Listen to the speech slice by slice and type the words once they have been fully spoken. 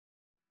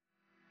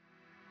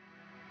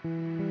Hi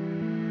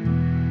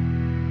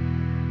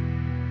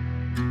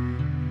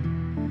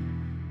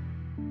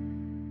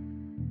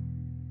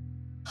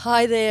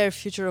there,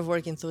 future of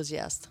work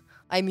enthusiast.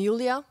 I'm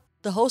Yulia,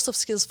 the host of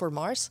Skills for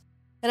Mars,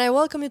 and I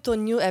welcome you to a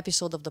new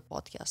episode of the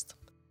podcast.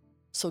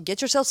 So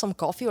get yourself some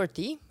coffee or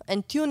tea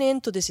and tune in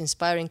to this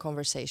inspiring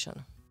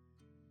conversation.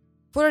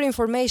 For your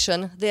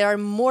information, there are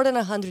more than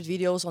 100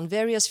 videos on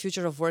various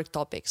future of work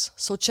topics,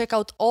 so check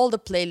out all the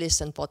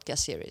playlists and podcast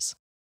series.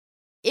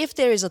 If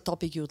there is a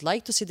topic you would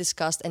like to see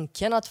discussed and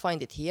cannot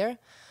find it here,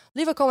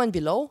 leave a comment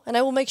below and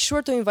I will make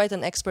sure to invite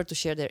an expert to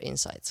share their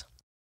insights.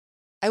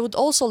 I would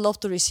also love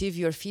to receive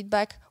your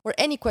feedback or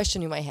any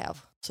question you might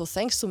have, so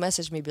thanks to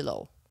message me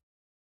below.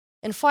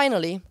 And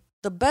finally,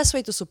 the best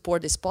way to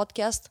support this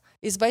podcast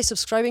is by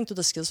subscribing to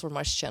the Skills for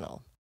Mars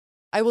channel.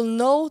 I will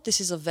know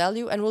this is of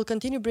value and will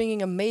continue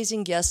bringing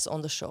amazing guests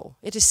on the show.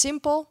 It is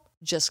simple,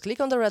 just click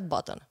on the red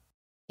button.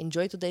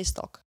 Enjoy today's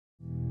talk.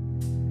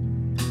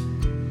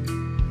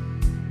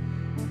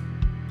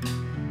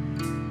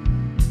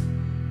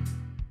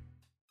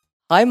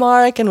 Hi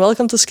Marc, and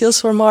welcome to Skills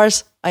for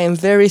Mars. I am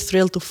very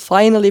thrilled to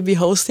finally be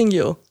hosting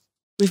you.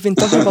 We've been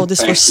talking about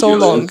this for so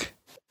long.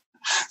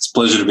 It's a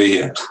pleasure to be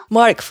here.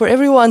 Marc, for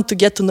everyone to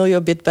get to know you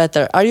a bit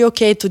better, are you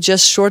okay to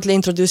just shortly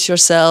introduce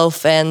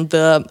yourself and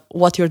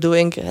what you're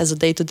doing as a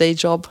day-to-day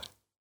job?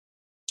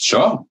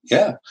 Sure,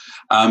 yeah.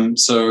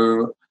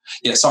 So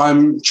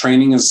I'm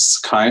training as a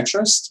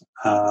psychiatrist.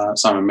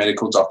 So I'm a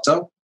medical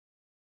doctor.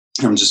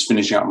 I'm just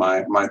finishing up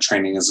my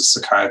training as a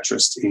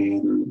psychiatrist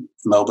in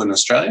Melbourne,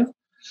 Australia.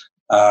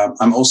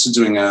 I'm also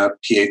doing a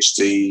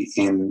PhD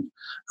in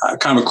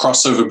kind of a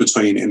crossover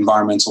between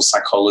environmental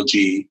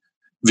psychology,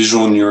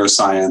 visual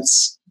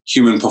neuroscience,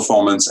 human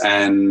performance,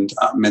 and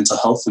mental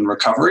health and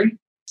recovery.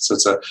 So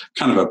it's a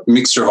kind of a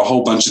mixture of a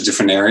whole bunch of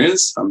different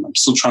areas. I'm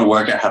still trying to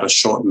work out how to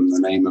shorten the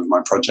name of my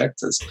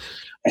project, as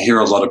I hear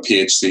a lot of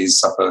PhDs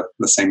suffer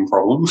the same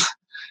problem. So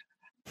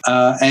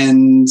I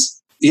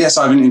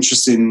have an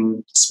interest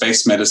in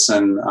space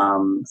medicine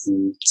and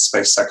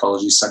space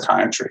psychology,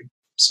 psychiatry.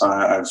 So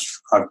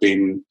I've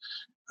been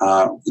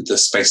with the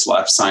Space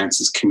Life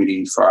Sciences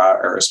Committee for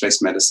our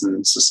Aerospace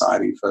Medicine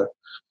Society for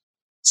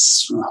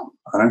 4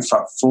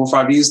 or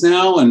 5 years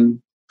now,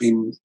 and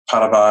been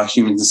part of our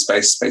Humans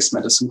in Space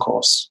Medicine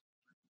course.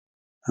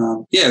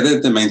 They're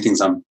the main things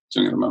I'm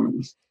doing at the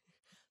moment.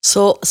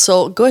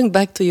 So going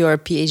back to your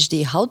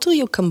PhD, how do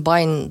you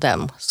combine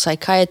them?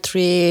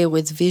 Psychiatry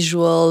with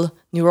visual,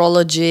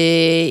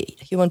 neurology,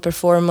 human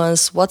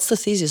performance. What's the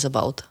thesis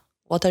about?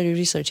 What are you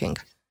researching?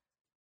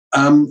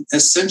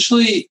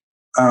 Essentially,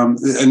 and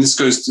this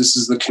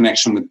is the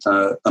connection with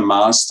the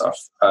Mars stuff.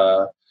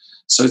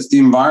 So it's the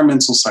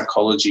environmental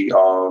psychology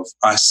of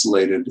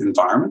isolated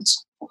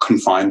environments or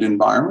confined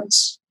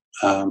environments.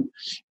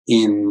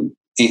 In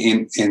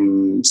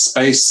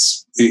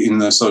space, in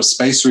the sort of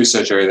space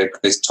research area,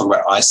 they talk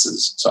about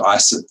ICEs, so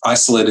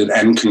isolated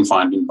and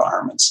confined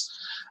environments.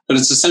 But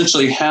it's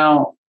essentially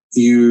how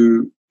do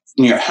you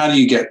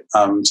get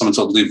someone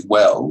to live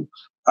well?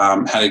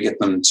 How do you get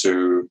them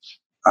to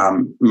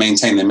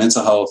maintain their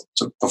mental health,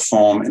 to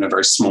perform in a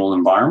very small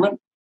environment?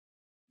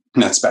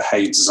 And that's about how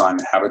you design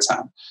the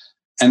habitat.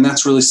 And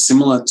that's really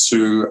similar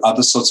to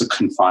other sorts of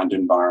confined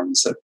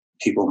environments that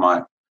people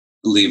might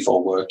live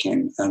or work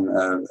in. And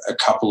a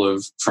couple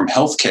of, from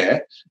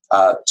healthcare,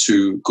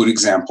 two good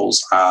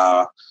examples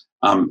are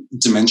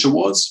dementia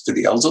wards for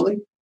the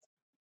elderly,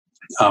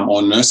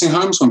 or nursing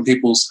homes when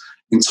people's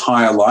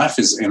entire life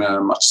is in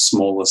a much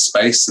smaller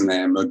space and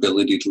their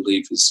mobility to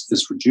leave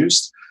is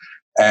reduced.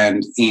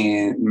 And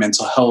in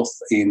mental health,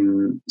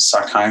 in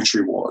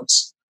psychiatry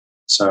wards.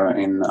 So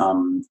in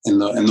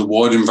the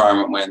ward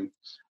environment, when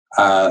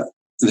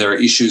there are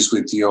issues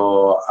with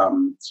your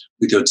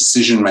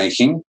decision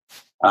making,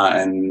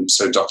 and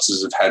so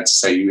doctors have had to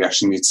say you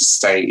actually need to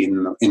stay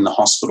in the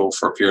hospital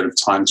for a period of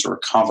time to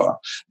recover.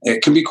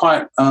 It can be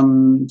quite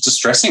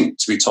distressing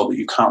to be told that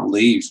you can't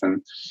leave,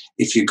 and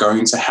if you're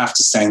going to have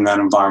to stay in that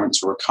environment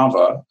to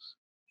recover,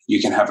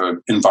 you can have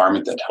an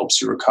environment that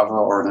helps you recover,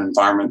 or an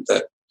environment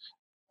that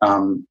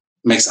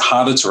makes it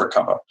harder to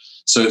recover.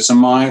 So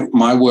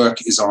my work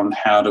is on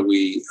how do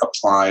we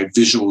apply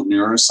visual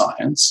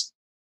neuroscience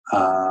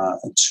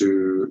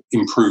to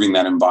improving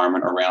that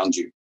environment around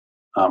you,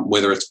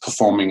 whether it's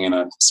performing in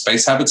a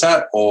space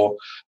habitat or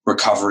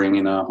recovering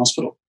in a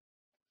hospital.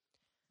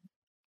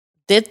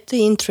 Did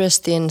the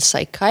interest in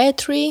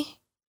psychiatry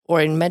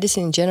or in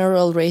medicine in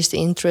general raise the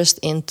interest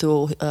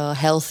into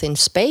health in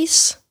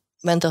space,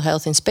 mental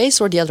health in space,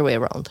 or the other way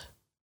around?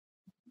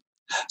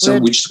 So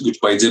which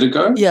way did it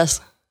go?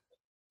 Yes.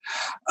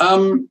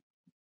 I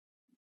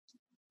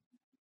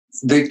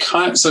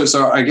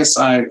guess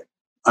I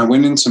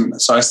went into,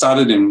 so I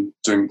started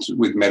doing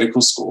with medical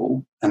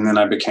school, and then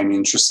I became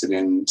interested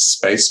in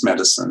space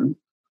medicine.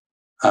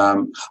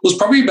 It was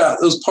probably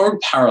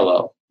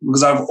parallel,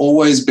 because I've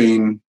always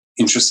been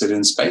interested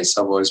in space.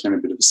 I've always been a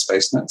bit of a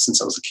space nut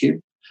since I was a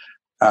kid.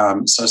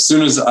 So as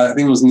soon as I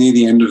think it was near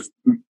the end of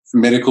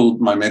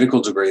my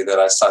medical degree that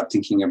I started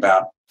thinking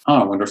about,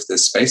 I wonder if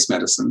there's space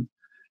medicine.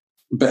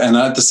 and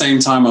at the same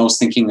time, I was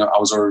thinking I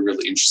was already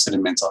really interested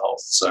in mental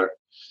health. So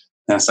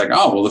and it's like,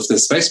 oh, well, if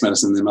there's space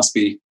medicine, there must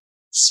be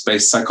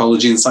space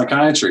psychology and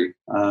psychiatry.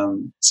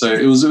 So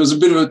it was a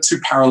bit of two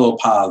parallel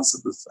paths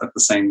at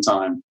the same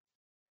time.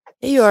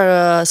 You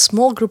are a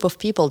small group of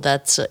people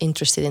that's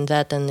interested in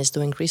that and is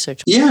doing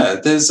research. Yeah,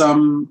 there's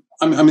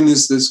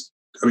there's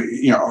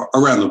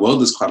around the world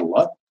there's quite a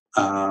lot.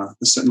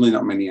 There's certainly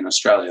not many in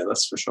Australia,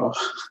 that's for sure.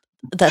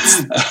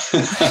 That's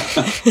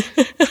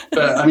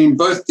but I mean,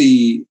 both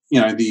the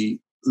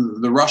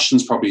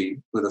Russians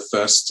probably were the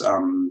first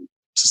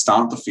to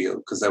start the field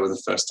because they were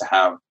the first to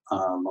have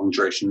long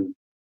duration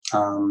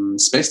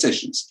space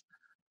stations,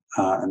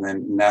 and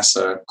then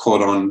NASA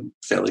caught on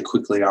fairly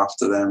quickly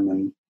after them.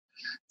 And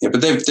yeah,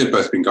 but they've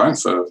both been going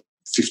for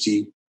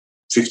 50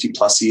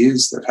 plus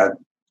years. They've had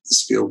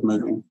this field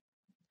moving.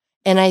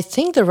 And I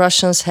think the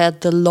Russians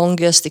had the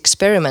longest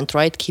experiment,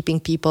 right?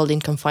 Keeping people in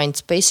confined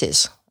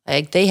spaces.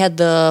 Like they had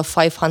the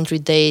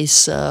 500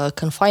 days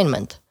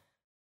confinement.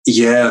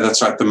 Yeah,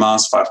 that's right. The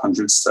Mars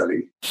 500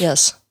 study.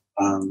 Yes.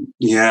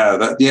 You're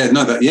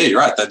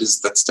right.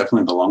 That's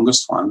definitely the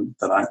longest one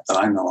that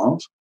I know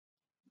of.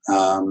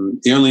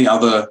 The only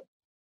other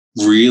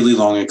really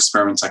long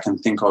experiment I can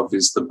think of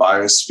is the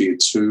Biosphere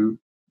 2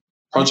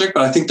 project,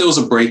 but I think there was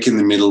a break in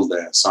the middle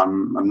there, so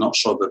I'm not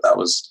sure that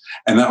was,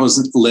 and that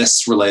was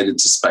less related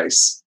to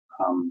space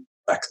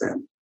back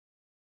then.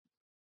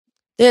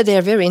 Yeah, they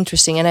are very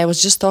interesting. And I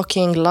was just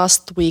talking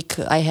last week,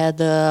 I had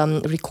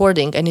a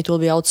recording, and it will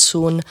be out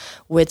soon,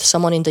 with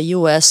someone in the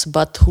US,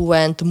 but who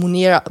went,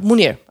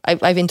 Munir,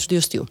 I've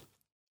introduced you.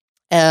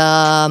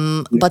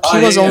 But he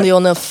was only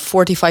on a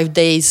 45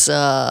 days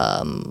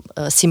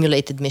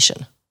simulated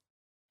mission.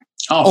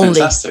 Oh,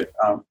 fantastic.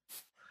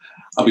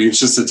 I'll be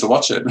interested to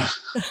watch it.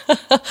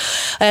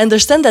 I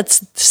understand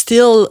that's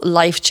still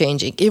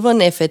life-changing,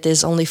 even if it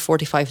is only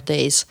 45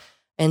 days,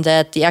 and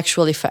that the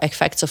actual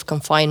effects of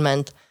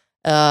confinement,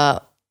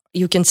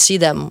 you can see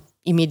them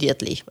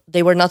immediately.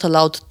 They were not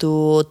allowed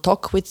to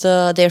talk with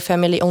their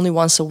family only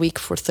once a week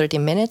for 30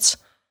 minutes.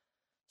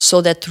 So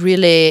that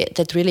really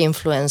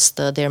influenced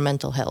their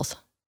mental health.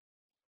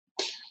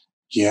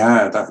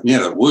 Yeah,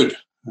 that would.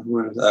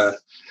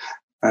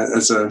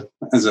 As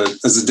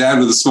a dad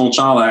with a small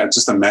child, I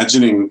just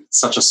imagining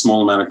such a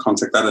small amount of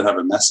contact that'd have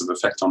a massive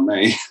effect on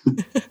me.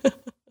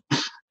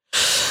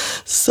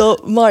 So,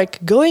 Marc,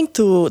 going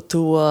to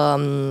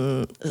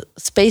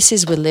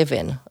spaces we live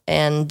in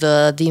and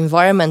the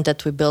environment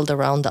that we build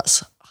around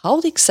us, how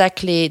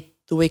exactly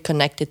do we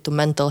connect it to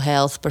mental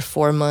health,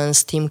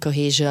 performance, team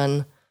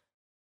cohesion?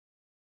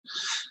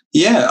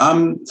 Yeah,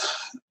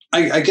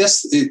 I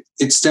guess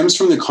it stems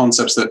from the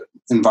concepts that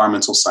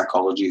environmental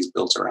psychology is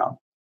built around.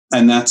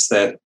 And that's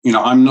that,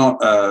 I'm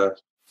not a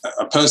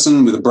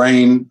person with a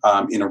brain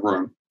in a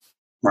room,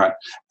 right?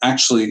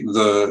 Actually,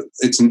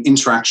 it's an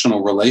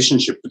interactional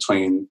relationship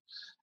between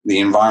the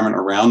environment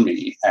around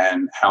me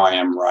and how I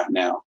am right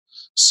now.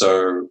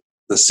 So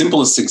the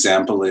simplest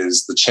example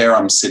is the chair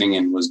I'm sitting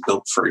in was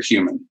built for a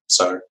human.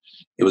 So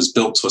it was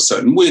built to a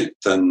certain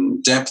width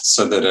and depth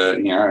so that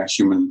a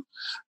human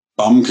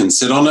bum can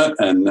sit on it,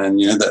 and then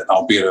that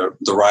I'll be at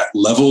the right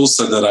level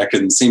so that I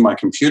can see my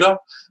computer.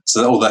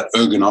 So all that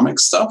ergonomic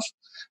stuff,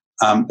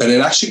 but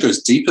it actually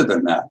goes deeper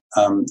than that.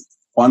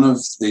 One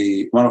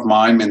of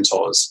my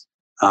mentors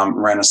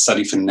ran a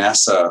study for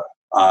NASA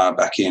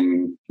back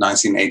in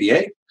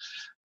 1988,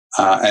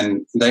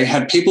 and they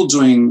had people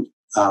doing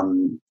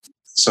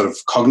sort of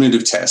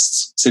cognitive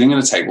tests, sitting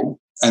at a table,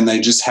 and they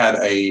just had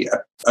a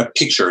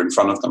picture in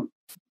front of them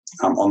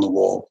on the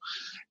wall,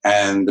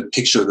 and the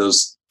picture there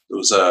was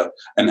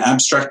an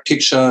abstract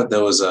picture.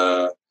 There was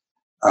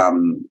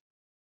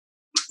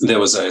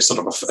a sort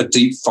of a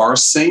deep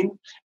forest scene,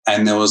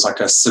 and there was like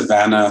a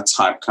savanna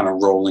type kind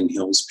of rolling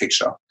hills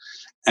picture.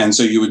 And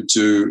so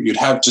you'd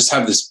have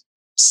this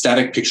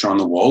static picture on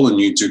the wall, and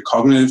you do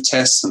cognitive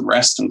tests and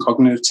rest and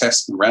cognitive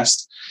tests and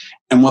rest.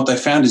 And what they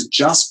found is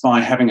just by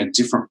having a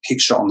different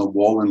picture on the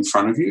wall in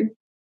front of you,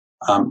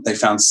 they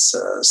found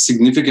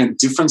significant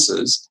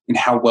differences in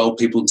how well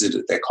people did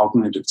at their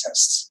cognitive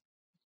tests.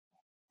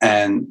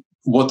 And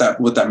what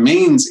that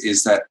means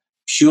is that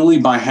purely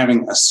by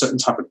having a certain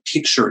type of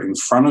picture in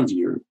front of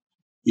you,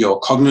 your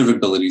cognitive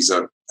abilities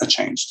are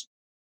changed.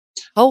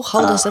 How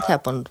does that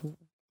happen?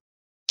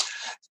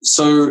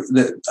 So,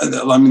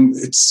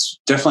 it's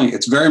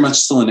very much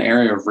still an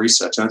area of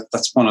research.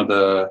 That's one of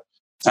the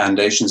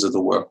foundations of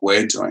the work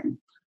we're doing.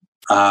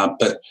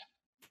 But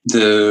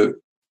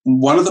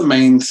one of the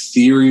main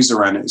theories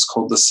around it is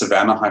called the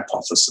savanna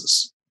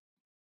hypothesis,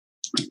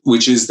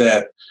 which is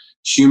that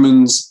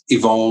humans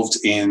evolved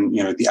in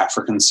the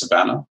African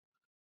savanna,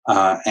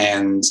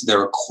 and there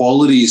are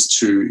qualities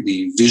to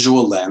the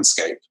visual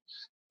landscape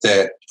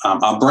that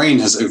our brain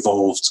has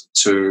evolved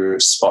to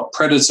spot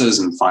predators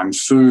and find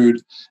food.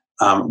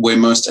 We're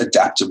most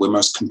adapted, we're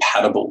most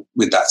compatible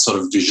with that sort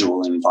of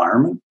visual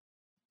environment.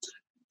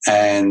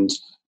 And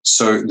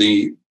so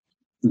the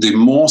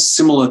more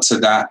similar to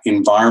that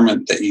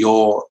environment that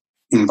your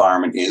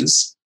environment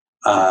is,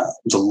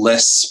 the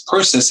less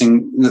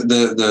processing,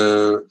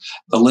 the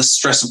less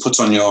stress it puts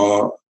on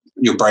your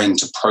brain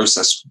to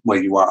process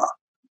where you are.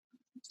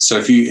 So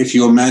if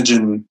you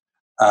imagine,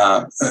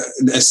 a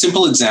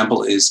simple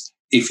example is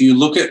if you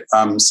look at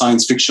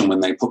science fiction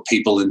when they put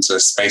people into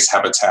space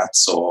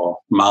habitats or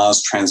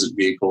Mars transit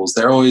vehicles,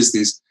 there are always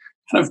these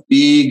kind of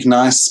big,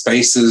 nice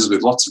spaces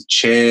with lots of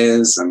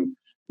chairs and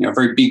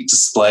very big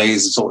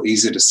displays. It's all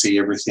easy to see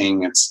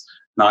everything. It's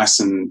nice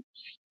and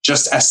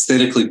just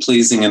aesthetically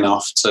pleasing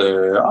enough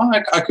to,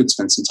 I could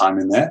spend some time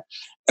in there.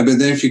 But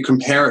then if you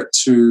compare it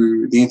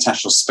to the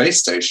International Space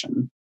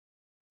Station,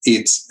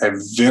 it's a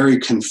very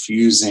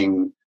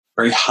confusing,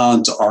 very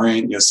hard to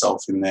orient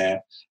yourself in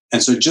there.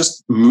 And so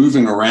just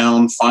moving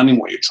around, finding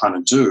what you're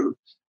trying to do,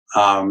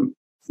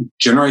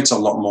 generates a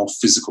lot more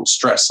physical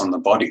stress on the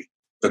body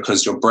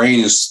because your brain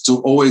is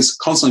still always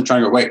constantly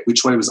trying to go, wait,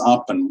 which way was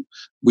up and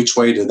which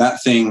way did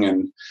that thing?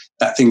 And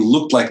that thing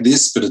looked like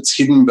this, but it's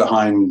hidden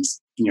behind,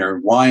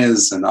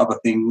 wires and other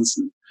things.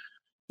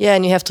 Yeah,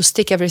 and you have to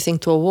stick everything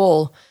to a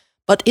wall.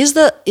 But is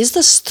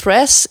the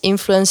stress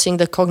influencing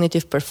the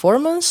cognitive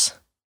performance,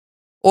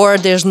 or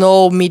there's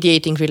no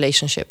mediating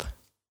relationship?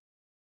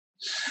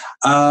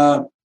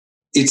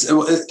 It's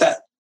that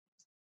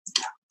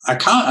I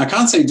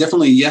can't say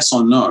definitely yes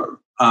or no.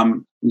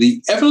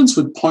 The evidence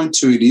would point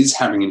to it is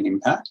having an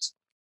impact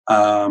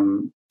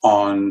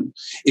on.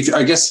 If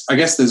I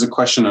guess there's a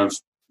question of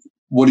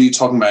what are you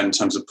talking about in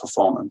terms of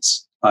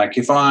performance? Like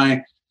if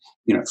I,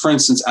 for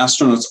instance,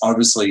 astronauts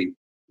obviously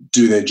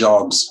do their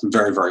jobs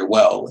very, very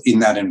well in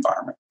that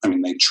environment. I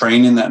mean, they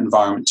train in that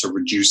environment to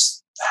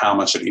reduce how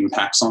much it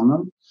impacts on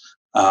them.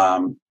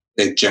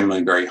 They're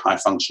generally very high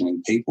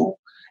functioning people.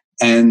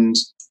 And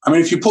I mean,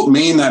 if you put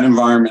me in that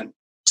environment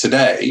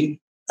today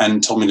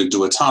and told me to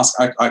do a task,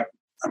 I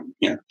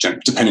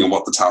depending on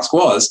what the task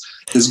was,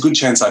 there's a good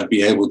chance I'd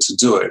be able to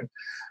do it.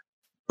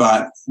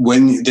 But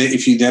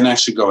if you then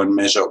actually go and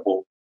measure,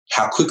 well,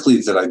 how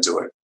quickly did I do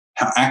it?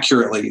 How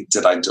accurately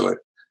did I do it?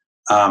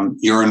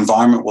 Your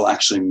environment will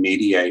actually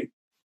mediate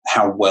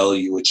how well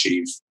you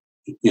achieve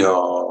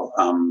your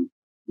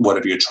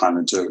whatever you're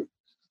trying to do.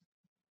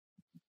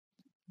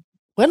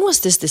 When was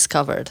this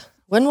discovered?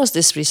 When was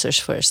this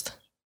research first?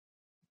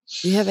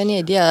 Do you have any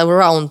idea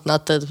around?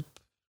 Not the.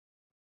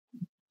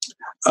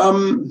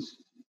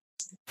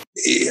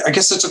 I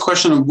guess it's a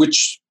question of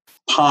which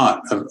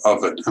part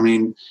of it. I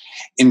mean,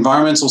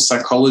 environmental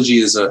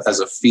psychology as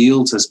a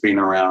field has been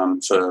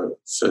around for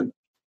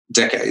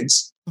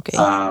decades. Okay.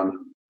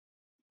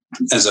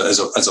 As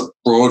a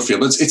broad field,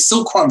 but it's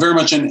still quite very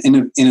much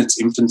in its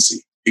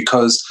infancy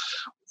because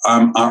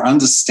our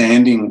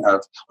understanding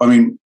of, I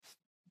mean,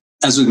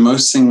 as with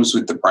most things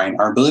with the brain,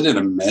 our ability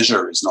to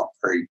measure is not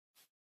very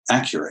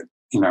accurate.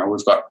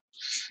 We've got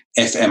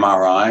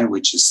fMRI,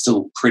 which is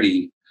still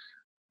pretty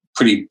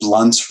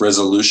blunt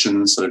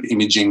resolution sort of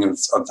imaging of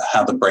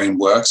how the brain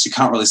works. You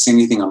can't really see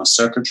anything on a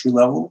circuitry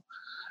level.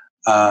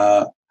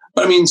 But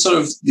I mean, sort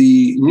of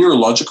the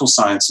neurological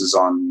sciences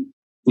on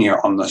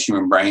the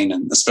human brain,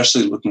 and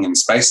especially looking in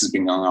space, has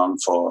been going on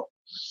for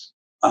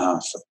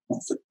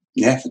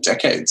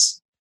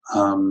decades.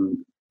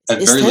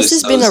 Has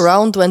this been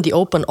around when the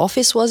open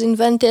office was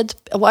invented?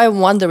 What I'm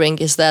wondering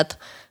is that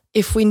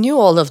if we knew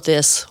all of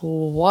this,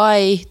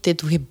 why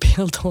did we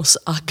build those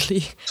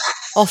ugly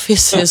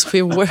offices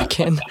we work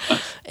in?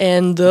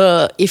 And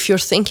if you're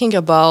thinking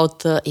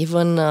about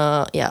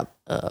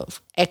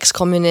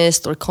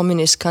ex-communist or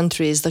communist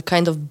countries, the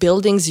kind of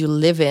buildings you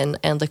live in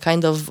and the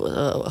kind of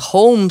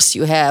homes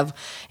you have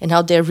and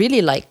how they're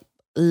really like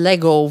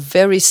Lego,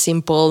 very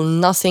simple,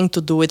 nothing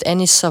to do with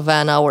any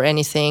savannah or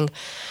anything.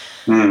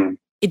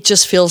 It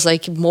just feels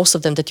like most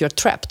of them that you're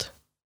trapped.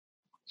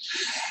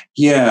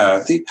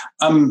 Yeah.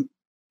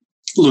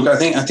 Look, I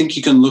think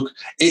you can look.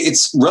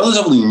 It's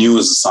relatively new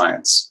as a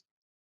science.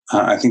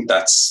 I think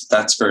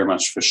that's very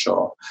much for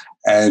sure.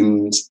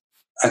 And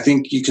I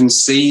think you can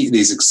see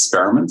these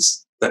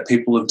experiments that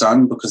people have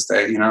done because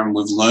and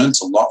we've learned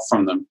a lot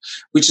from them,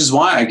 which is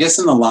why I guess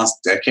in the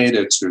last decade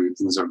or two,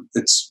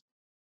 it's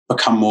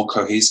become more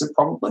cohesive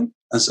probably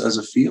as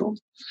a field.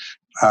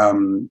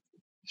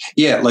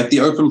 Like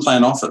the open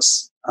plan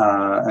office,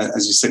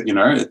 as you said,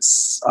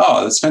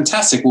 it's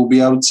fantastic. We'll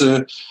be able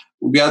to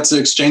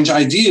exchange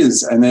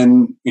ideas. And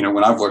then,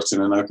 when I've worked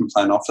in an open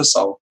plan office,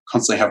 I'll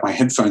constantly have my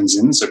headphones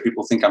in so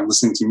people think I'm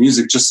listening to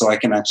music just so I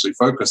can actually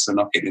focus and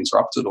not get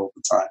interrupted all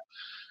the time.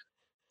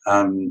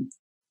 And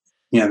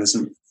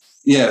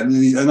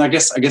I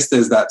guess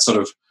there's that sort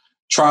of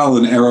trial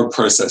and error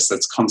process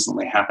that's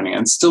constantly happening,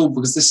 and still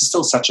because this is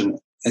still such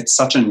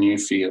a new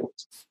field,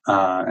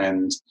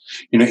 and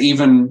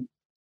even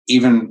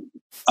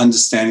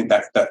understanding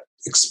that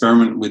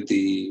experiment with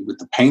the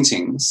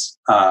paintings,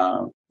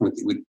 with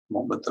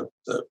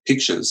the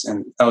pictures,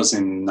 and that was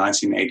in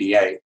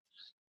 1988.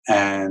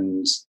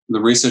 And the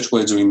research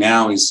we're doing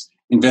now is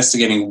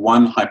investigating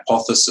one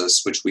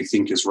hypothesis which we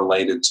think is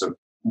related to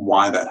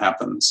why that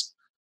happens.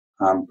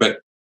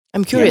 But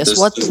I'm curious,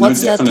 there's no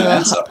definite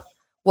answer.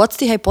 What's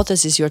the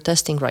hypothesis you're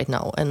testing right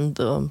now? And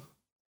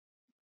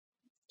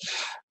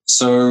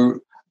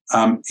so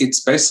It's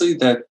basically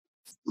that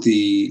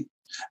the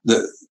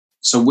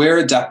so we're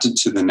adapted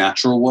to the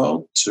natural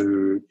world,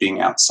 to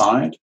being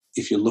outside.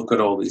 If you look at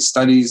all these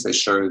studies, they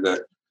show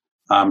that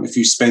if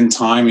you spend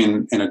time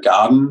in a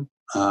garden,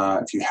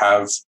 if you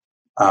have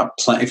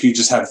if you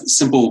just have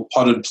simple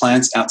potted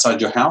plants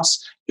outside your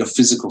house, your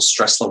physical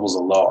stress levels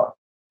are lower.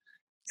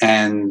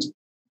 And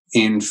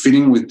in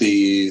fitting with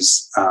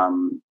these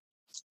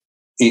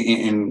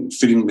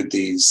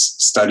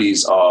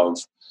studies of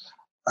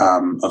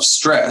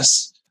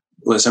stress,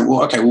 we're saying,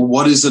 well, okay, well,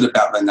 what is it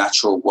about the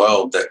natural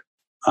world that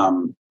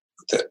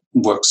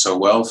works so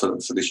well for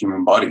the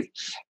human body?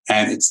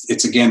 And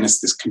it's again, it's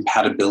this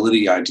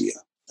compatibility idea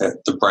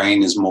that the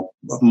brain is more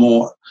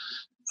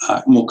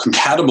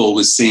compatible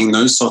with seeing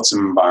those sorts of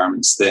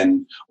environments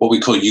than what we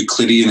call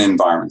Euclidean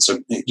environments. So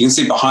you can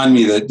see behind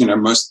me that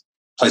most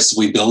places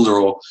we build are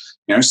all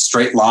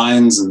straight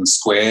lines and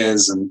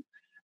squares, and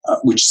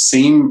which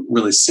seem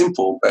really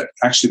simple, but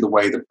actually the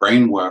way the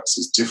brain works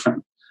is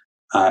different.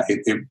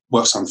 It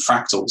works on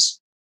fractals.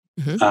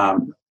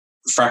 Mm-hmm.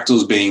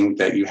 Fractals being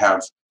that you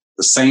have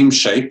the same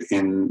shape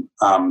in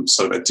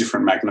sort of at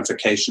different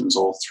magnifications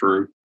all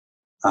through.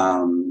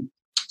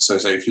 So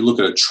say if you look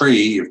at a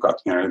tree, you've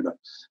got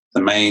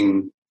the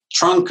main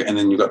trunk, and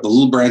then you've got the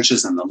little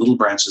branches and the little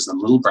branches and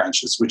little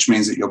branches, which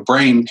means that your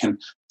brain can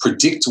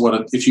predict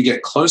if you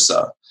get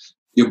closer,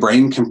 your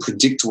brain can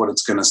predict what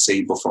it's going to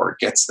see before it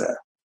gets there.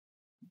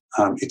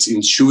 It's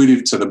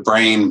intuitive to the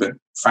brain, but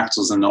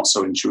fractals are not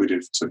so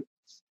intuitive to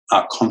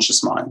our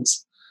conscious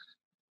minds.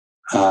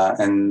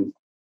 And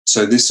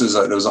so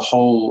there was a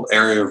whole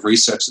area of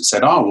research that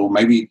said, oh, well,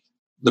 maybe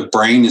the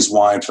brain is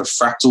wired for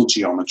fractal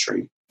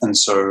geometry. And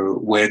so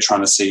we're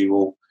trying to see,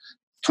 well,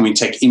 can we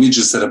take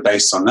images that are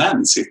based on that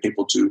and see if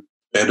people do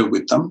better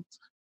with them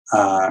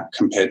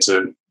compared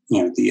to,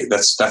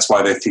 that's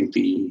why they think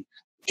the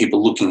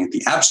people looking at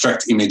the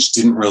abstract image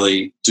didn't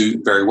really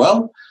do very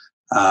well.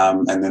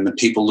 And then the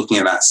people looking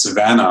at that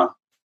savanna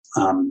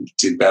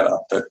did better.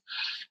 But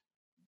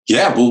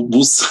yeah,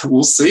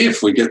 we'll see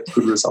if we get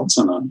good results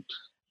or not.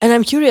 And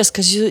I'm curious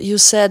because you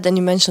said and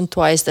you mentioned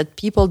twice that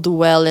people do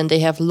well and they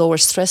have lower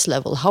stress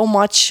level. How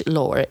much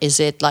lower? Is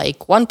it like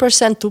 1%,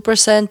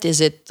 2%? Is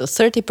it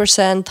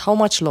 30%? How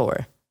much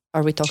lower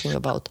are we talking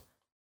about?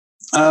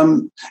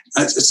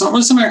 It's not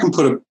really something I can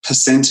put a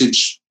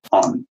percentage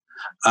on.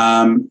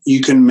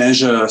 You can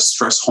measure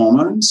stress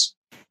hormones,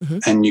 mm-hmm.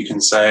 and you can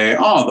say,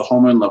 oh, the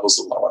hormone levels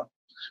are lower.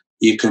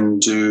 You can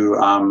do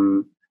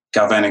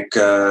galvanic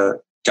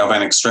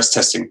stress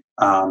testing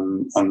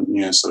on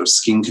sort of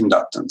skin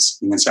conductance.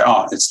 You can say,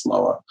 oh, it's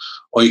lower.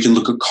 Or you can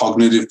look at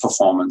cognitive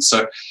performance.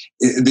 So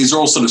these are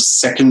all sort of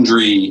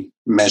secondary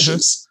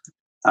measures.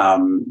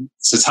 Mm-hmm.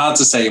 So it's hard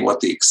to say what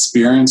the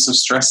experience of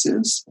stress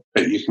is,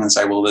 but you can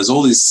say, well, there's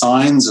all these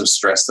signs of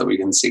stress that we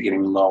can see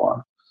getting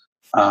lower,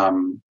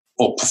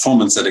 or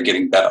performance that are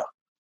getting better.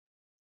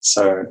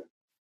 So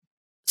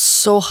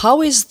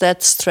how is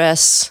that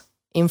stress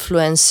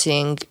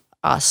influencing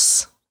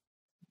us?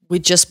 We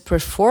just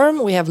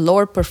perform, we have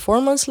lower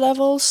performance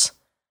levels,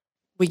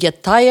 we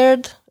get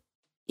tired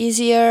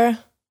easier.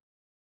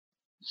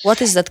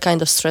 What is that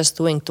kind of stress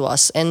doing to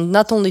us? And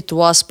not only to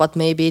us, but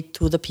maybe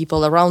to the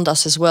people around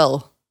us as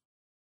well.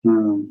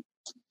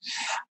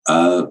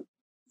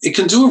 It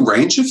can do a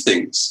range of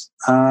things.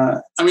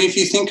 If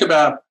you think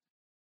about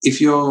if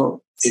you're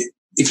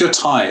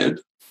tired,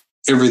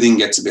 everything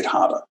gets a bit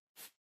harder.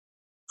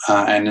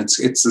 And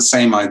it's the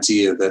same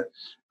idea that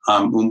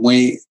when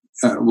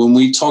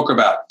we talk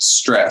about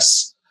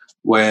stress,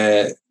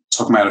 we're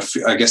talking about,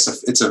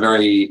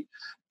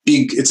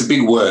 it's a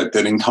big word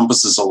that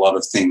encompasses a lot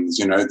of things.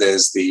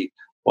 There's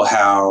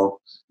how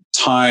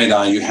tired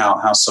are you?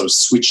 How sort of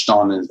switched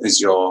on is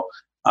your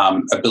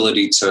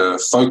ability to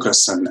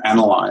focus and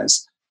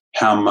analyze?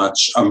 How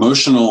much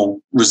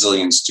emotional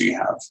resilience do you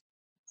have?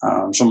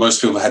 I'm sure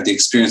most people have had the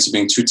experience of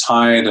being too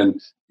tired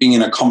and being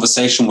in a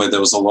conversation where there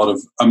was a lot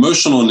of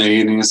emotional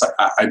need, and it's like,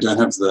 I don't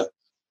have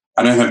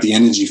the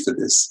energy for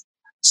this.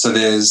 So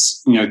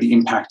there's, the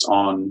impact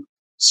on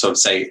sort of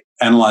say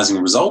analyzing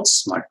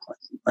results like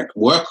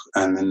work,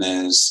 and then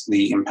there's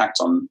the impact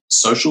on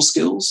social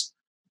skills,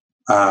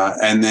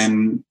 and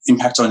then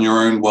impact on your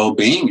own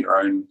well-being, your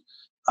own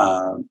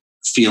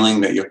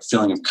feeling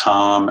of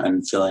calm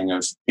and feeling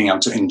of being able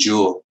to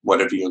endure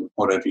whatever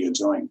you're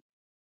doing.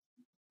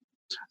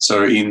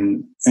 So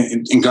in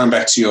going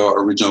back to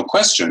your original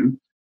question,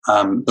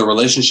 the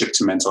relationship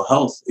to mental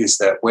health is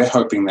that we're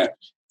hoping that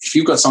if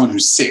you've got someone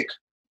who's sick,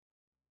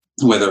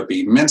 whether it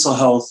be mental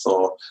health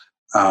or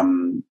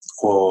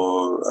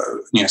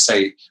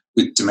say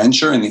with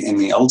dementia in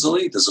the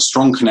elderly, there's a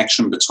strong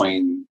connection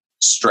between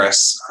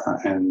stress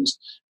and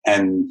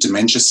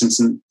dementia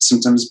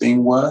symptoms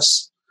being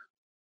worse.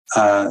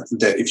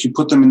 That if you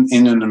put them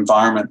in an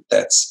environment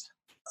that's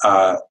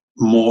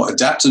more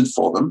adapted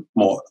for them,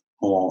 more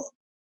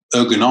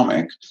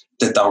ergonomic,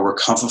 that they'll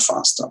recover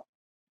faster.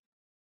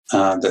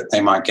 That they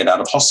might get out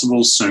of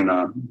hospital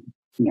sooner,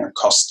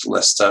 cost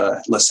less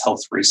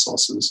health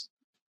resources.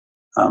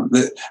 A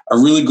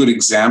really good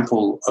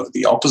example of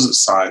the opposite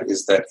side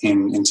is that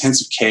in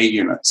intensive care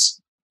units,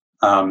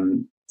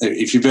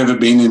 if you've ever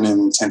been in an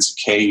intensive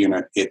care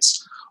unit,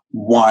 it's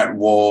white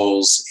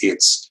walls,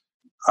 it's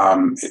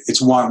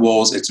white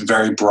walls, it's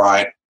very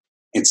bright,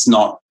 it's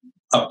not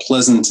a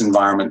pleasant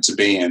environment to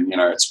be in.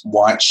 It's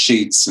white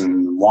sheets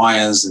and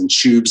wires and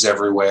tubes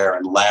everywhere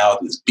and loud,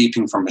 and there's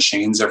beeping from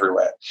machines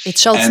everywhere. It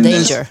shouts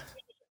danger.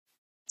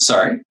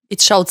 Sorry?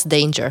 It shouts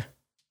danger.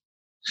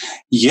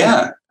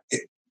 Yeah.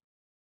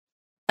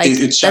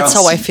 That's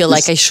how I feel.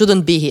 Like I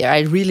shouldn't be here.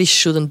 I really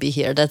shouldn't be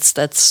here. That's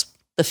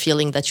the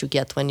feeling that you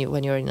get when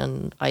you're in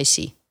an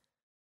IC.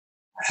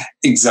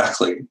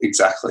 Exactly.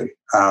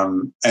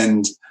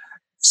 And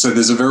so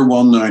there's a very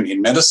well-known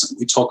in medicine,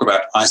 we talk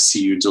about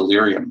ICU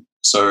delirium.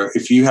 So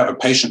if you have a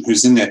patient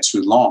who's in there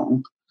too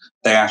long,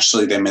 their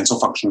mental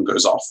function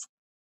goes off,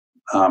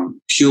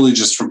 purely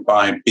just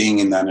by being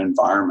in that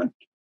environment.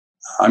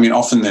 I mean,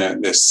 often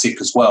they're sick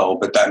as well,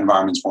 but that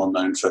environment's well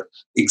known for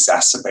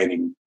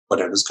exacerbating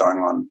whatever's going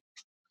on.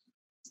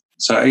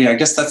 So yeah, I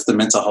guess that's the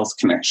mental health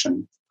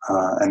connection.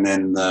 And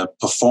then the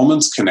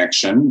performance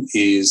connection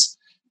is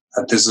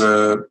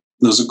there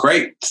was a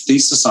great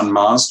thesis on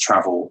Mars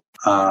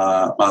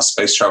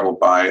space travel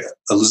by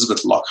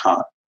Elizabeth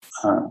Lockhart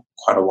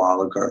quite a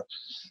while ago.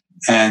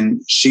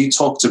 And she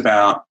talked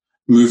about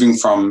moving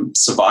from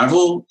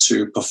survival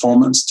to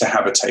performance to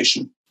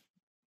habitation.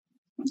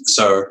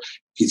 So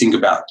if you think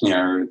about,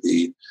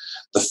 the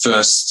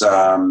first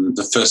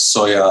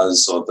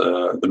Soyuz or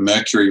the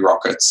Mercury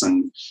rockets,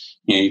 and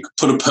you could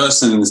put a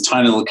person in this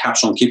tiny little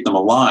capsule and keep them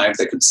alive,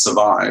 they could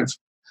survive.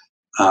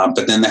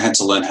 But then they had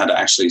to learn how to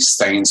actually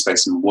stay in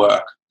space and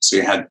work. So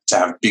you had to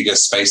have bigger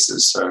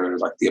spaces. So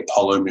like the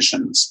Apollo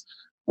missions,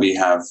 where you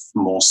have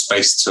more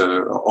space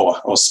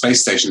or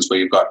space stations where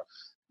you've got,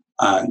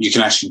 you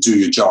can actually do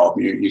your job.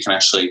 You can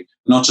actually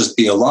not just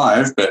be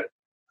alive, but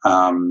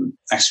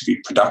actually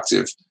be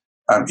productive.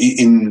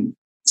 In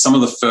some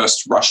of the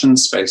first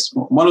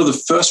one of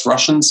the first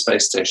Russian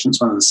space stations,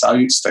 one of the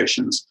Soyuz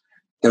stations,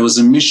 there was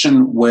a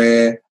mission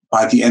where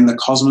by the end, the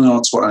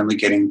cosmonauts were only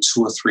getting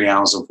 2 or 3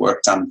 hours of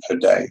work done per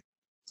day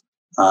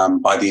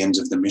by the end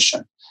of the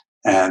mission.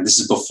 And this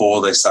is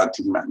before they started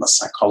thinking about the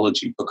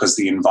psychology, because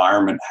the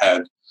environment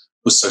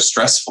was so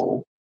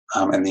stressful,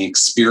 and the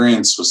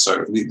experience was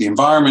the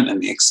environment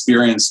and the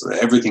experience,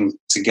 everything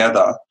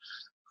together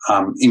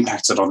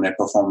impacted on their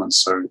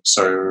performance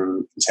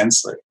so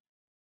intensely.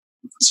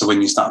 So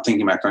when you start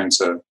thinking about going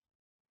to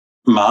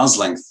Mars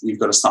length, you've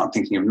got to start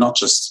thinking of not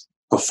just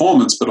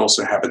performance, but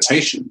also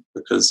habitation,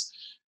 because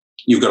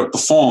you've got to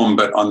perform,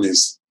 but on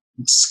this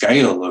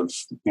scale of,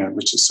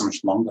 which is so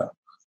much longer.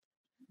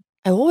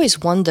 I always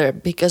wonder,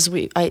 because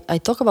I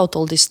talk about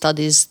all these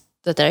studies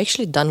that are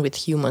actually done with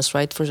humans,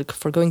 right?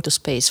 For going to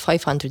space,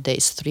 500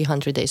 days,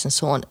 300 days, and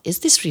so on. Is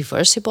this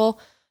reversible?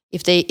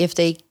 If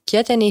they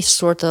get any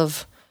sort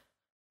of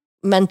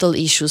mental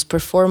issues,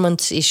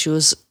 performance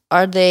issues,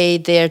 are they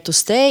there to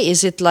stay?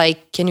 Is it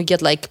like, can you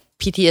get like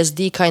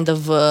PTSD kind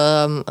of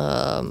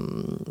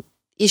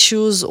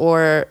issues,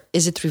 or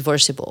is it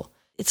reversible?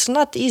 It's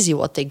not easy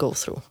what they go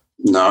through.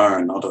 No,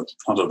 not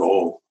at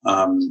all.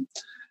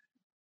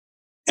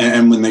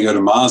 And when they go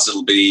to Mars,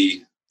 it'll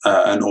be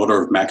an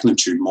order of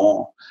magnitude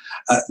more.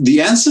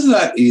 The answer to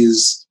that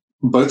is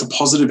both a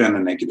positive and a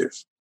negative.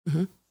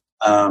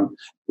 Mm-hmm.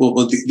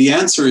 The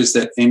answer is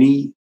that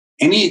any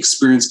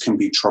experience can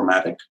be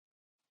traumatic,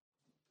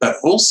 but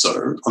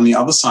also on the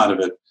other side of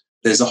it,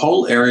 there's a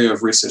whole area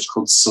of research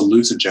called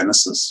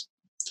salutogenesis,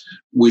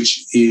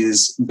 which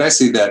is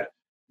basically that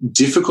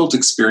difficult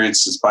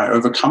experiences, by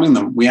overcoming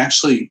them, we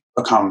actually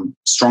become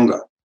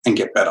stronger and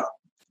get better.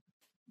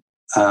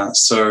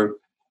 So,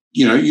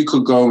 you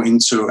could go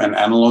into an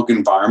analog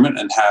environment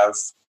and have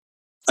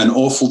an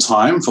awful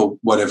time for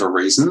whatever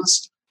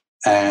reasons.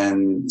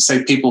 And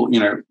say people,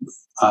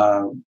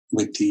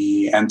 with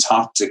the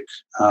Antarctic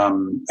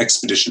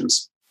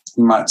expeditions,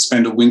 you might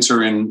spend a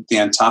winter in the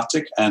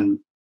Antarctic and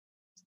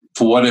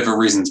for whatever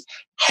reasons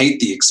hate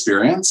the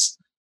experience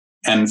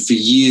and for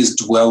years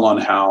dwell on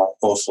how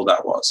awful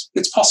that was.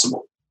 It's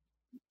possible.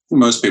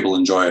 Most people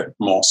enjoy it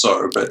more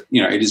so, but,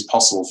 it is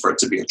possible for it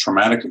to be a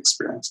traumatic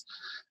experience.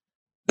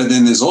 But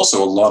then there's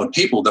also a lot of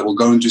people that will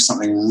go and do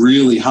something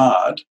really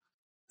hard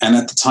and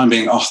at the time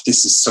being, oh,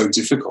 this is so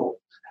difficult.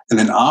 And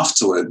then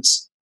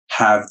afterwards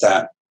have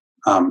that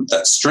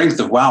strength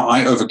of, wow,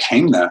 I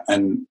overcame that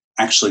and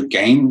actually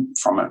gain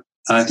from it.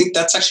 And I think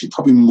that's actually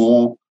probably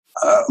more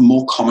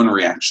common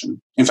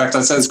reaction. In fact,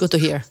 I'd say it's good to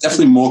hear.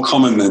 Definitely more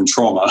common than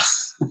trauma.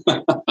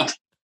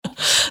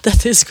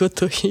 That is good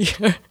to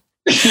hear.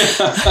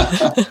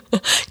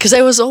 Because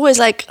I was always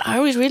like,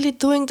 are we really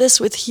doing this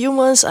with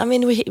humans? I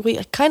mean,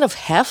 we kind of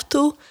have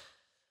to,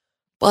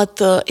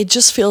 but it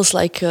just feels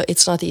like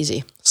it's not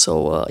easy.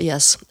 So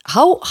yes,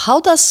 how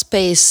does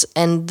space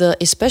and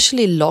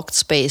especially locked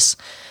space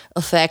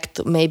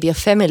affect maybe a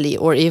family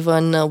or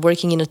even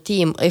working in a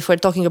team? If we're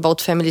talking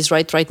about families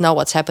right now,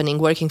 what's happening,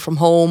 working from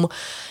home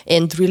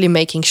and really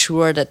making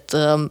sure that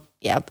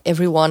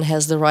everyone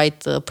has the right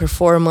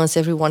performance,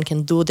 everyone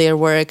can do their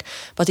work.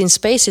 But in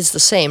space, it's the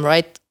same,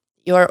 right?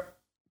 You're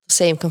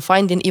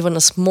confined in even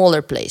a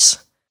smaller place.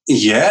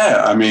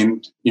 Yeah, I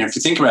mean, if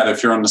you think about it,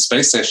 if you're on the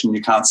space station,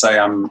 you can't say,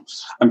 I'm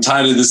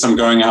tired of this, I'm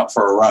going out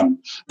for a run.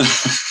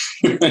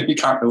 You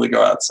can't really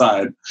go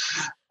outside.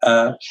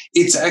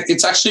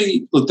 It's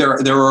actually, look,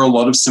 there are a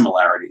lot of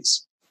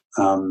similarities,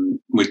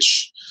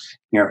 which,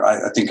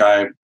 I think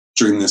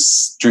during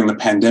the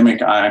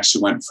pandemic, I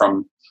actually went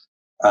from,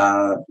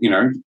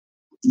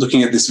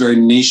 looking at this very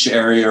niche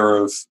area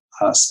of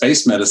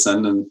space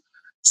medicine, and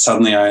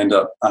suddenly I end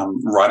up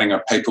writing a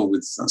paper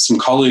with some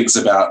colleagues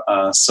about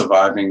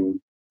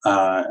surviving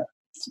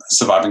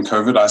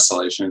COVID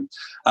isolation.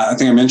 I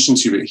think I mentioned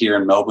to you that here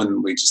in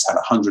Melbourne, we just had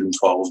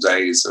 112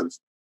 days of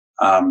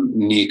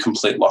near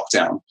complete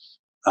lockdown.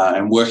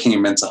 And working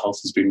in mental health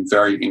has been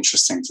very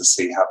interesting to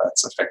see how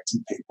that's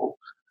affected people.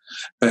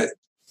 But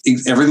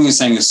everything you're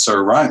saying is so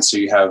right. So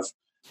you have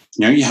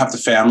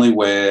the family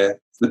where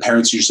the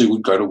parents usually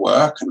would go to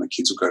work and the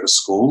kids would go to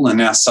school. And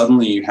now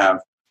suddenly you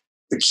have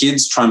the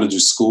kids trying to do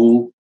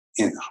school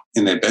in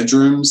their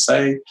bedrooms,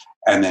 say,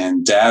 and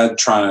then dad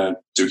trying to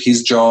do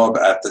his job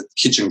at the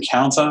kitchen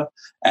counter,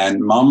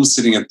 and mum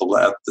sitting at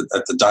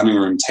the dining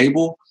room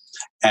table.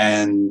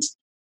 And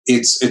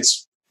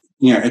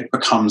it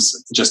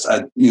becomes just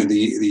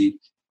the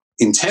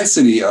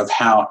intensity of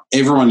how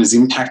everyone is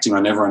impacting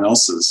on everyone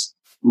else's,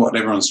 what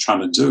everyone's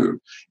trying to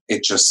do.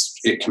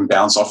 It can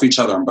bounce off each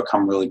other and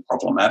become really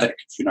problematic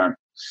if you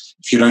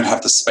don't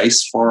have the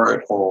space for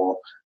it, or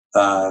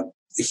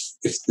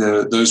if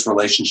those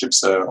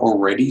relationships are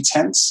already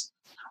tense.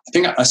 I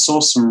think I saw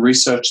some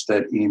research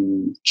that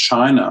in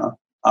China,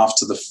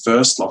 after the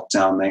first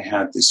lockdown, they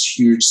had this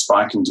huge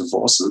spike in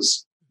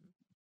divorces.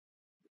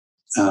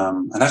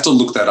 I'd have to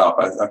look that up.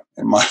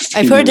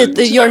 I've heard it.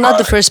 You're not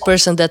the first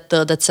person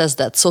that says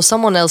that. So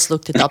someone else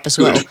looked it up as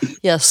well.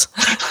 Yes.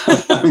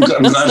 I'm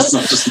glad it's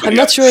not just me. I'm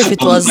not sure if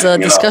it was a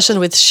discussion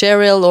with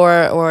Cheryl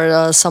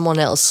or someone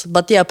else.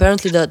 But yeah,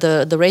 apparently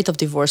the rate of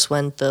divorce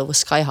was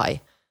sky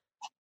high.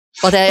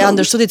 But I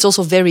understood it's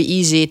also very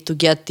easy to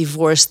get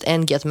divorced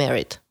and get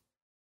married.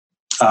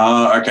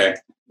 Okay.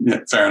 Yeah,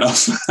 fair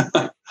enough.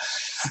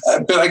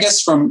 But I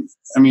guess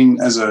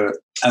as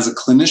a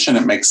clinician,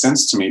 it makes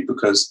sense to me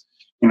because,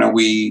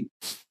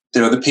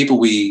 there are the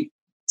people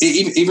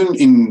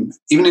even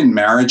in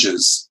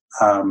marriages,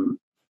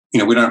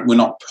 we're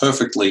not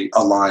perfectly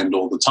aligned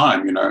all the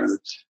time.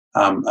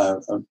 A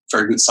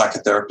very good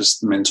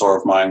psychotherapist mentor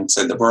of mine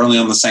said that we're only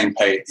on the same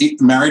page.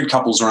 Married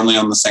couples are only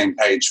on the same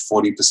page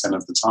 40%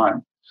 of the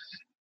time,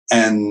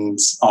 and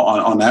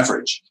on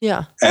average.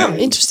 Yeah.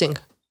 Interesting.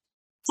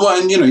 Well,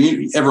 and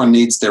everyone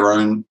needs their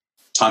own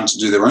time to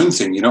do their own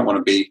thing. You don't want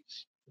to be,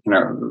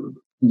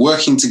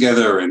 working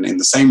together and in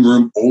the same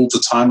room all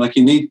the time. Like,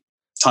 you need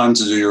time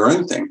to do your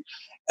own thing.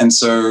 And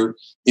so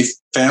if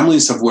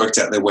families have worked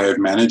out their way of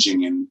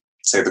managing in,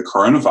 say, the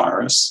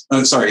coronavirus,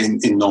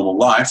 in normal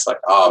life, like,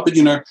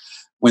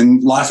 when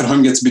life at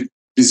home gets a bit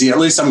busy, at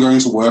least I'm going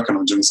to work and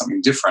I'm doing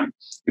something different.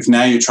 If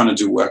now you're trying to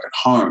do work at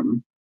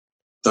home,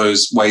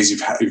 those ways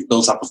you've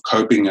built up of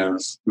coping,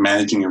 of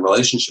managing your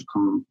relationship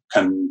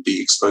can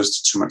be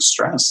exposed to too much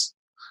stress.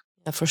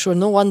 Yeah, for sure.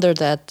 No wonder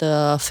that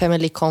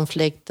family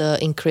conflict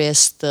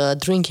increased,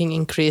 drinking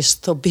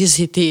increased,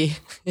 obesity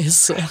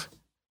is...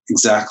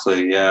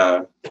 Exactly,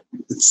 yeah.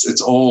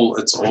 It's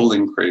all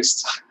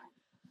increased.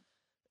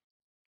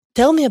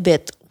 Tell me a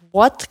bit,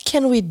 what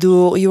can we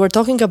do? You were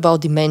talking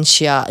about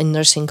dementia in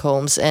nursing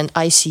homes and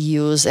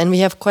ICUs, and we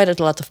have quite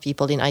a lot of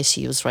people in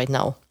ICUs right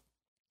now.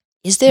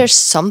 Is there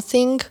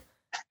something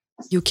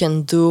you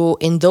can do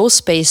in those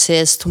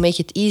spaces to make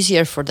it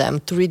easier for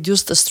them, to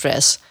reduce the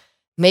stress,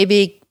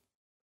 maybe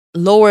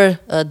lower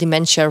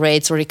dementia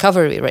rates or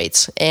recovery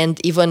rates,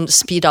 and even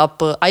speed up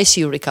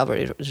ICU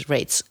recovery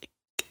rates?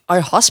 Are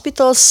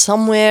hospitals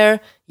somewhere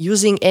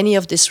using any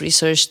of this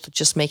research to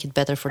just make it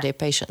better for their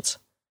patients?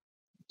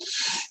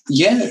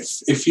 Yeah,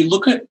 if you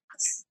look at,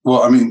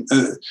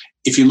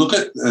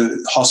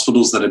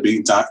 hospitals that are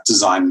being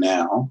designed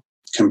now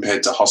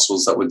compared to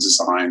hospitals that were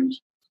designed,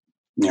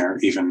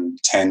 even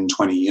 10,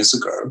 20 years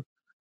ago,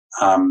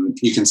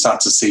 you can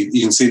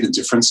see the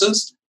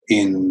differences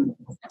in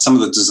some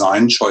of the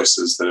design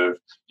choices that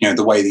have,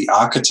 the way the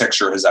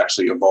architecture has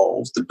actually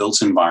evolved, the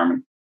built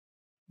environment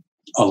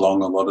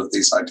along a lot of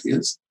these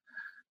ideas.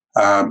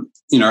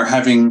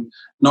 Having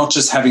not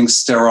just having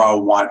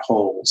sterile white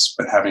halls,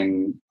 but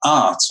having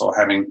arts or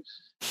having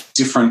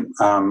different.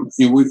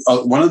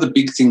 One of the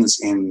big things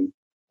in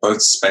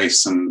both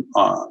space and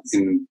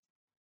in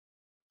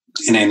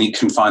any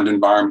confined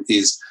environment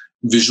is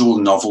visual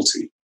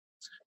novelty.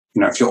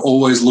 If you're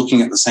always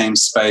looking at the same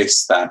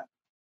space, that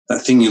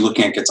thing you're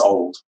looking at gets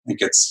old. You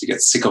get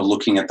sick of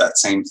looking at that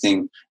same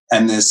thing,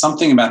 and there's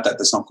something about that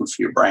that's not good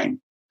for your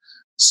brain.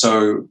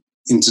 So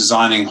in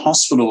designing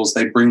hospitals,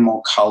 they bring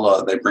more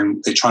color. They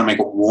try to make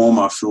it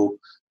warmer, feel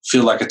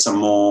like it's a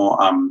more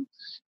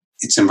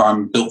it's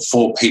environment built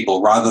for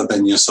people, rather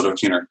than you're sort of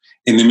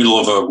in the middle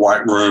of a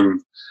white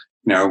room,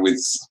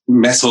 with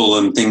metal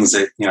and things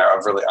that,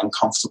 are really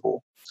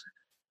uncomfortable.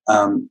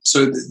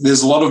 So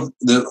there's a lot of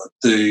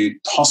the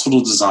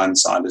hospital design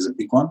side is a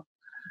big one.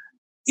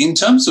 In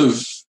terms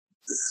of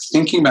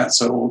thinking about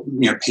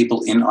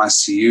people in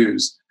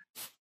ICUs,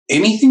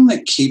 anything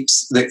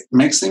that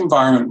makes the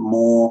environment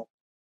more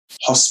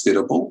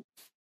hospitable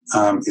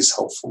is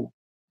helpful,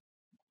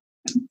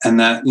 and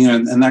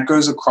that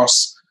goes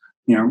across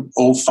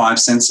all 5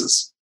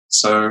 senses.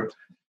 So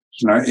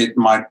it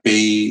might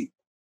be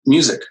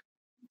music,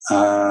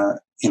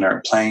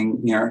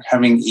 playing,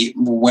 having,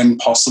 when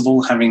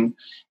possible, having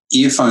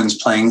earphones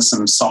playing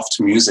some soft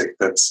music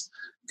that's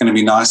going to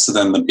be nicer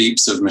than the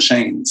beeps of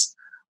machines,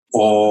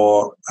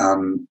 or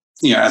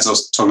as I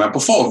was talking about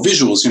before,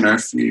 visuals.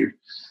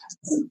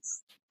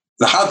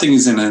 The hard thing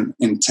is in an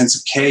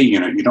intensive care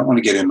unit, you don't want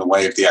to get in the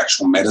way of the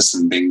actual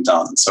medicine being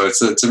done. So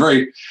it's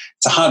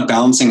a hard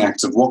balancing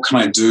act of what can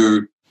I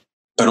do,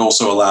 but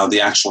also allow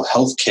the actual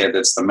healthcare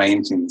that's the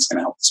main thing that's going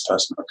to help this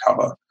person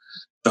recover.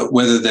 But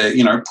whether they're,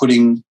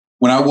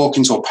 when I walk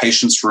into a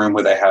patient's room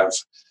where they have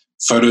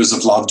photos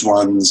of loved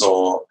ones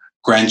or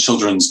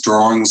grandchildren's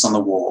drawings on the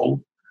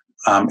wall,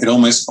 it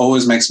almost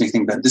always makes me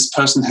think that this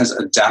person has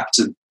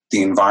adapted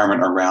the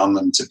environment around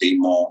them to be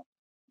more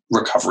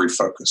recovery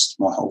focused,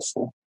 more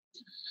helpful.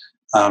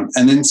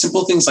 And then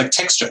simple things like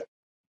texture,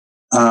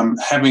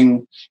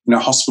 having,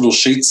 hospital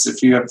sheets.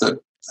 If you have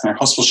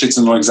hospital sheets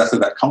are not exactly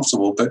that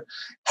comfortable, but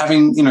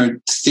having,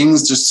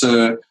 things just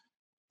to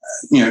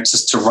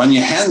run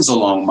your hands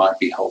along might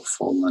be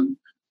helpful. And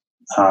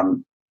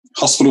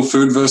hospital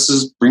food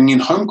versus bringing in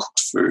home cooked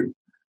food.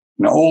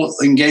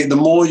 The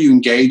more you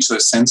engage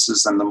those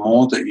senses, and the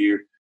more that you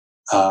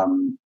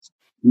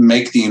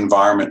make the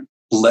environment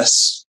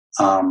less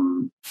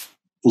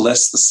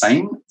the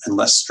same and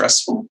less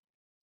stressful.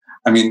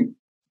 I mean,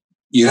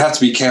 you have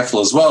to be careful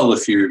as well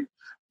if you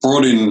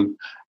brought in,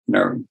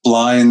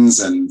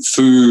 blinds and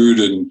food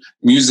and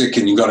music,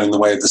 and you got in the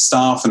way of the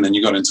staff, and then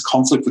you got into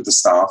conflict with the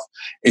staff.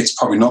 It's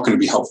probably not going to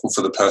be helpful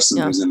for the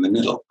person who's in the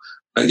middle.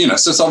 But,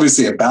 so it's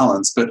obviously a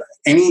balance. But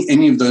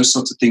any of those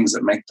sorts of things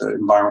that make the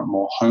environment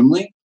more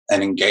homely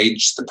and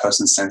engage the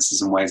person's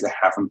senses in ways they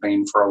haven't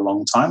been for a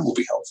long time will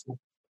be helpful.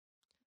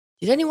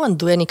 Did anyone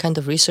do any kind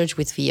of research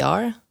with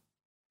VR?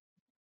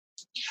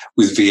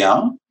 With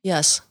VR?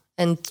 Yes.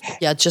 And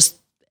just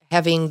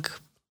having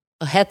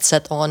a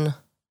headset on,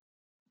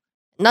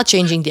 not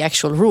changing the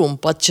actual room,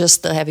 but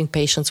just having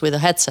patients with a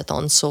headset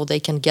on so they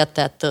can get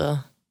that.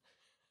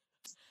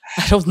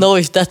 I don't know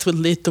if that would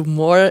lead to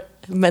more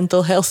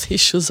mental health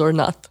issues or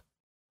not.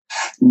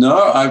 No,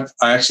 I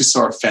actually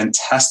saw a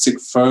fantastic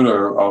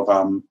photo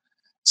of,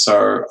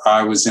 so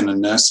I was in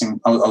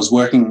I was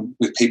working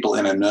with people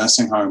in a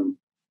nursing home.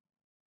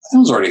 I think it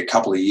was already a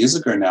couple of years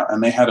ago now,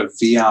 and they had a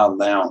VR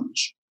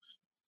lounge.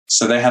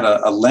 So they had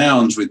a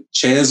lounge with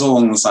chairs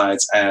along the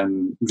sides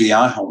and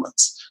VR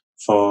helmets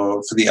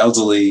for the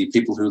elderly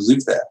people who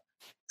live there.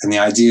 And the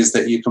idea is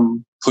that you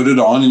can put it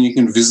on and you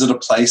can visit a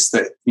place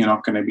that you're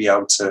not going to be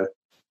able to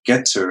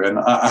get to. And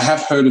I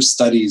have heard of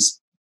studies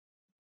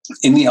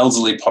in the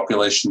elderly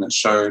population that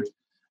showed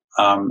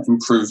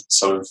improved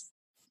sort of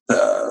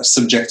the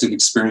subjective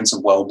experience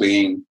of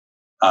well-being.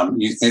 In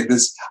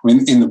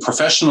the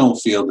professional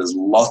field, there's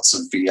lots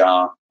of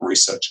VR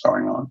research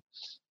going on.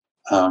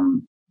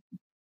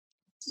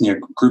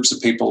 Groups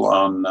of people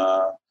on,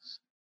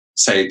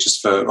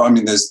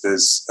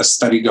 there's a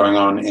study going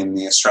on in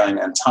the Australian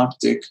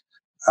Antarctic.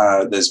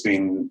 There's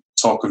been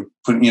talk of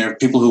putting,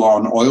 people who are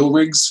on oil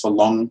rigs for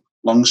long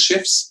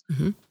shifts.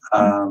 Mm-hmm.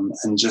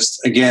 And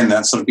just, again,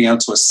 that sort of being able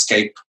to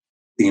escape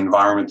the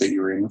environment that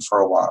you're in for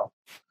a while.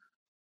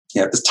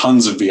 Yeah, there's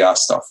tons of VR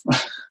stuff.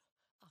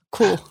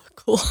 Cool.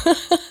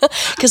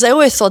 Because I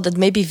always thought that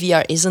maybe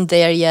VR isn't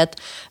there yet,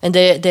 and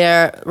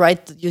they're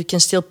right. You can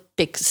still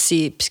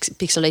see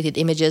pixelated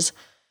images,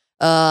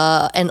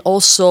 and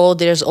also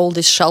there's all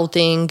this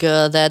shouting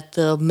that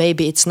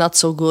maybe it's not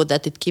so good,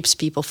 that it keeps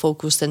people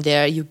focused, and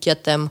there you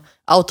get them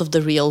out of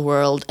the real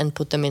world and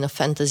put them in a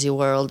fantasy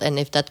world, and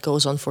if that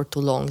goes on for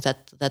too long,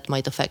 that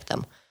might affect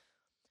them.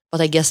 But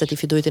I guess that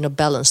if you do it in a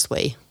balanced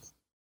way.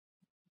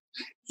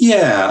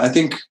 Yeah, I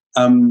think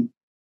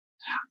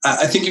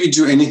if you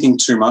do anything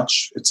too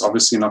much, it's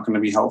obviously not going to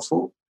be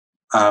helpful.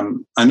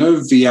 I know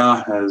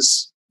VR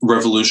has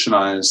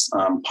revolutionized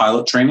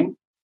pilot training.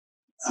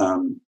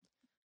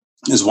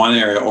 Is one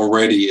area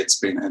already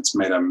it's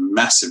made a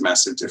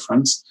massive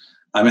difference.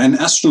 And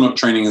astronaut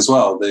training as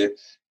well. The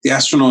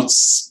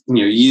astronauts,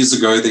 years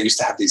ago, they used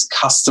to have these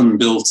custom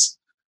built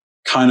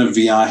kind of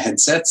VR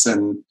headsets,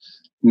 and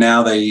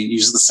now they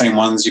use the same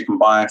ones you can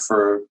buy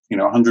for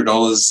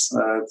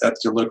 $100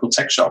 at your local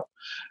tech shop.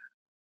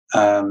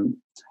 The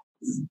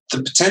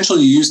potential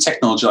to use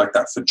technology like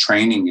that for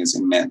training is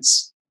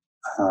immense.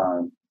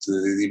 And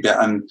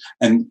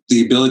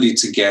the ability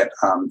to get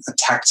a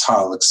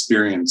tactile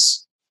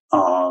experience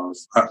of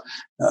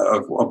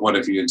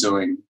whatever you're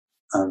doing.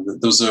 There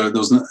was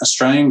an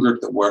Australian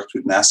group that worked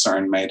with NASA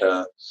and made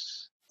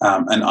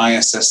an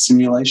ISS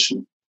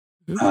simulation,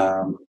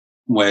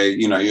 where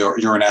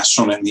you're an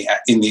astronaut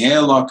in the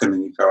airlock, and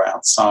then you go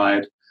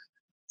outside,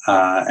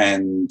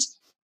 and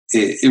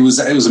it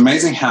was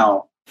amazing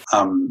how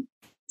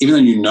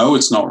even though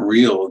it's not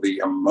real, the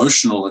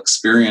emotional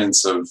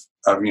experience of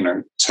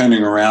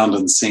turning around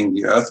and seeing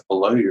the Earth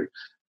below you.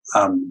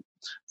 A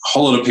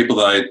whole lot of people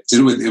that I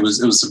did with, it was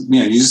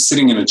you're just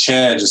sitting in a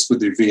chair just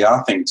with your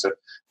VR thing, to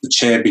the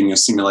chair being a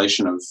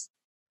simulation of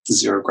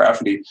zero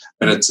gravity,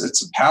 but it's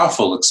a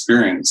powerful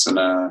experience and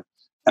a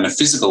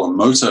physical and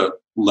motor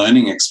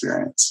learning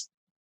experience.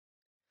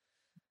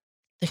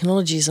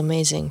 Technology is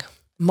amazing.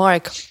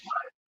 Marc,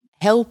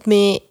 help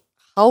me.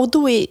 How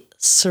do we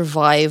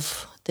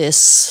survive this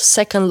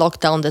second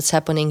lockdown that's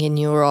happening in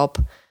Europe?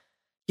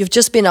 You've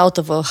just been out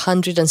of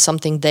 100 and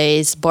something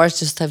days.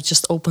 Bars have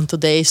just opened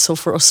today. So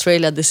for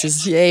Australia, this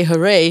is yay,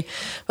 hooray.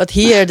 But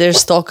here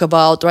there's talk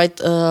about,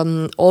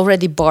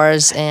 already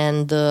bars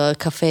and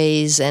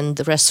cafes and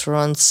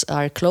restaurants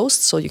are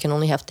closed. So you can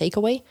only have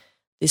takeaway.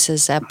 This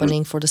is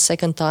happening for the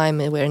second time.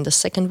 We're in the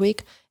second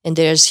week. And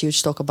there's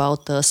huge talk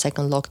about the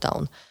second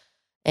lockdown.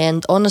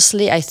 And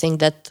honestly, I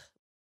think that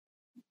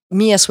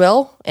me as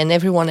well and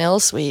everyone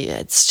else,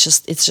 it's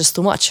just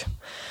too much.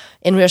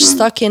 And we're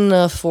stuck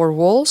in four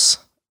walls.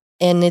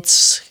 And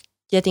it's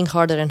getting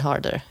harder and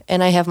harder.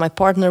 And I have my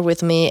partner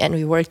with me and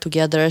we work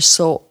together.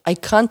 So I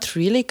can't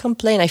really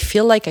complain. I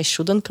feel like I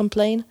shouldn't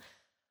complain,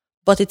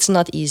 but it's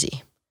not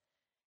easy.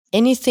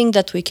 Anything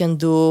that we can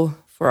do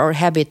for our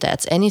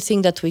habitats,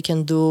 anything that we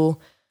can do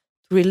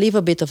to relieve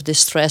a bit of this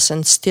stress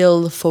and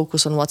still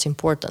focus on what's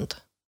important.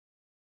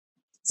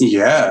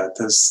 Yeah,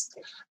 there's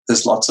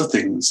lots of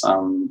things. I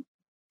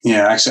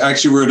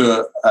actually wrote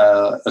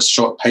a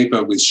short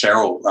paper with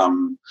Cheryl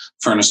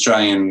for an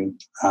Australian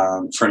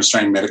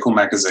medical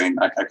magazine.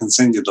 I can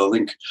send you the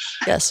link.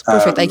 Yes,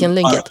 perfect. I can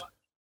link it.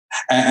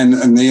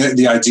 And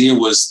the idea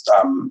was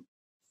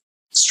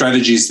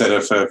strategies that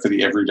are for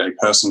the everyday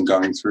person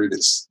going through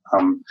this.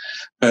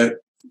 But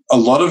a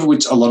lot of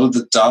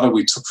the data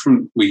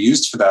we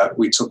used for that,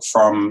 we took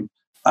from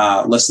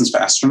lessons for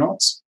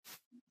astronauts.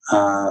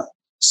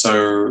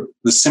 So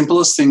the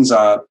simplest things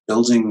are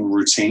building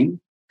routine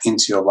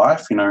into your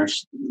life.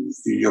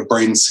 Your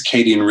brain's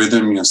circadian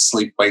rhythm, your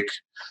sleep-wake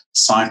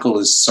cycle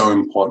is so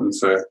important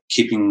for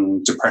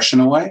keeping depression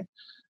away.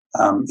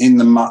 In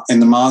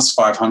the Mars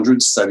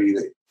 500 study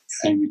that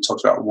you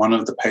talked about, one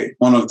of the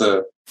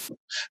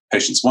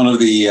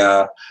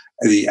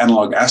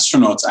analog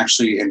astronauts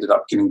actually ended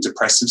up getting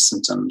depressive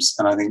symptoms,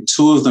 and I think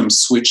two of them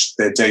switched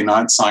their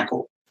day-night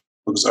cycle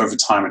because over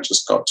time it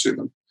just got to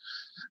them.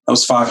 That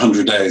was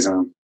 500 days,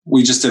 and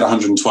we just did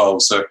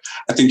 112. So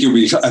I think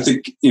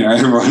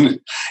everyone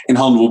in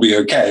Holland will be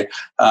okay.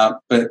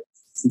 But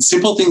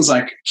simple things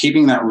like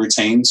keeping that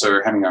routine,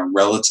 so having a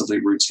relatively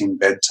routine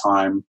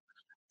bedtime,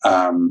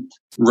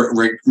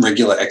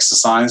 regular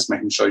exercise,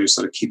 making sure you're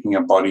sort of keeping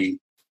your body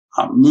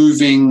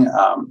moving,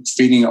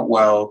 feeding it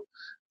well,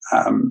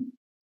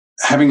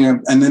 having a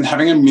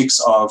mix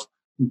of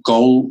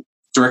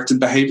goal-directed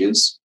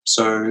behaviors.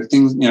 So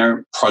things,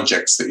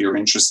 projects that you're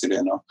interested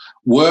in, or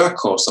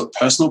work or sort of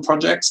personal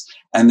projects,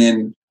 and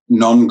then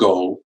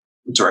non-goal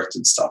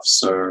directed stuff.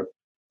 So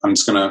I'm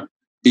just going to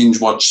binge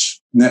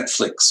watch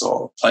Netflix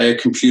or play a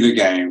computer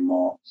game,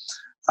 or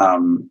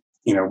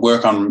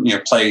work on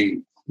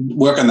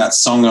that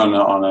song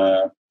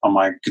on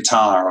my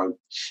guitar, or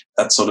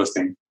that sort of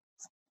thing.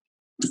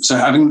 So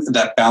having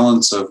that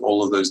balance of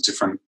all of those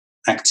different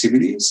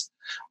activities,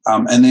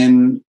 and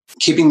then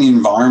keeping the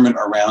environment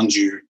around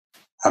you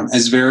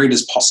as varied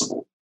as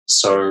possible.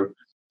 So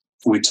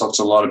we talked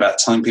a lot about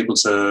telling people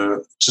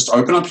to just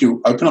open up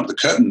the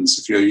curtains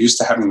if you're used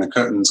to having the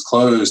curtains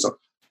closed, or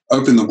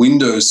open the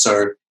windows.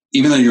 So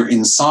even though you're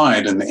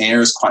inside and the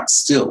air is quite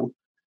still,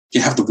 if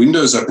you have the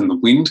windows open, the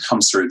wind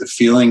comes through, the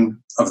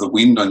feeling of the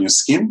wind on your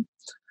skin.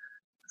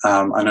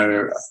 I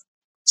know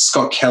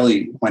Scott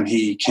Kelly, when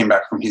he came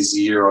back from his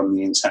year on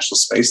the International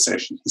Space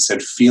Station, he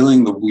said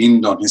feeling the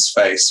wind on his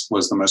face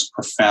was the most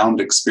profound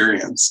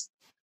experience,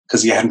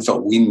 because he hadn't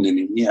felt wind in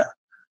a year.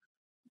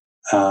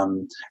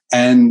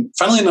 And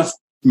funnily enough,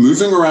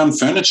 moving around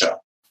furniture.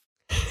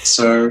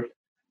 So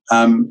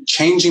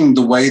changing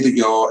the way that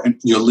your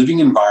living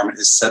environment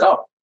is set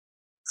up.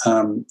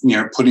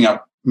 Putting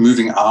up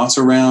moving art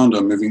around,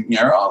 or moving,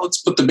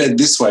 let's put the bed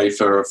this way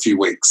for a few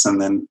weeks, and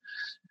then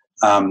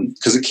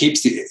because it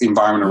keeps the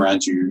environment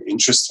around you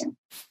interesting.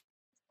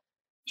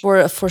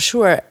 For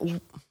sure.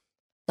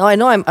 Now I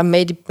know I'm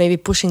maybe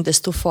pushing this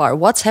too far.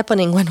 What's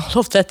happening when all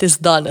of that is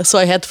done? So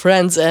I had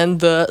friends,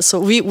 and so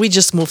we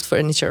just moved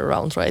furniture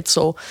around, right?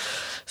 So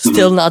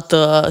still not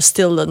over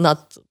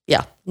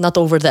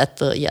that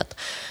yet.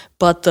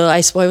 But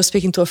I was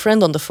speaking to a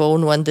friend on the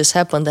phone when this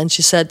happened, and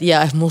she said,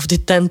 "Yeah, I've moved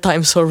it 10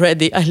 times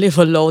already. I live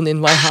alone in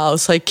my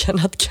house. I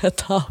cannot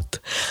get out."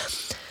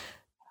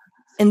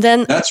 And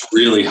then that's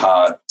really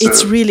hard.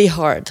 It's really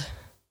hard,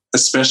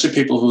 especially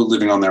people who are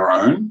living on their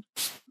own.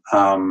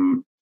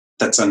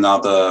 That's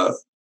another.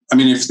 I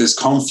mean, if there's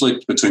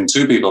conflict between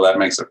two people, that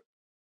makes it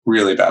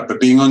really bad. But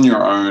being on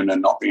your own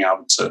and not being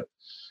able to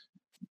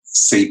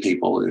see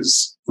people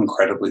is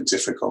incredibly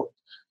difficult.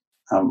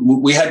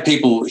 We had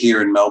people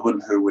here in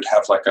Melbourne who would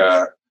have like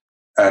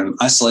an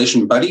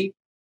isolation buddy.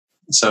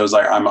 So it was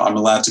like I'm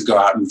allowed to go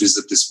out and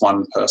visit this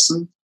one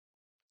person.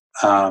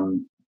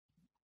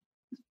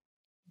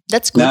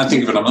 That's good. Now I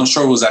think of it, I'm not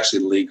sure it was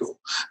actually legal.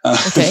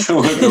 Okay.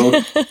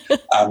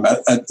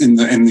 In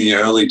the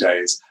early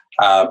days.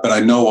 But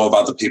I know of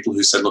other people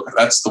who said, look,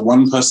 that's the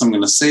one person I'm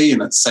going to see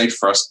and it's safe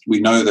for us. We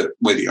know that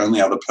we're the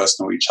only other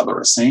person who each other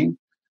are seeing.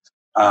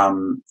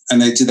 And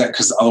they did that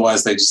because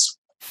otherwise they just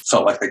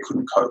felt like they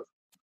couldn't cope.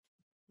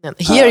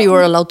 Here you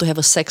are allowed to have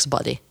a sex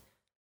buddy.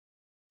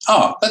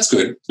 Oh, that's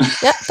good.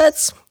 Yeah,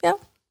 that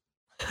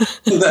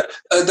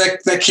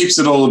keeps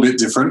it all a bit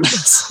different.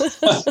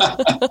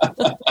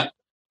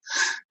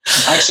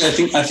 Actually,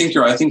 I think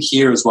you're right. I think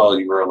here as well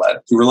you were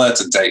allowed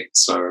to date.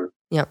 So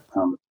yeah.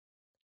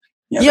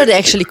 Here they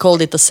actually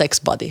called it a sex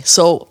buddy.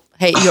 So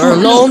hey, you're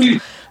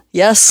alone.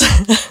 Yes.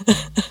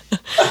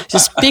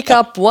 Just pick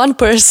up one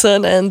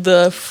person and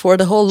for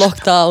the whole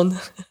lockdown.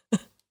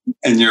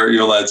 And you're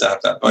allowed to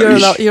have that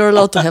buddy. You're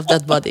allowed to have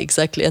that buddy,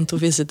 exactly, and to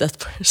visit that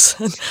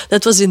person.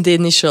 That was in the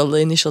initial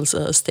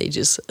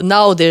stages.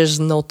 Now there's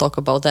no talk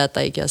about that,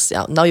 I guess.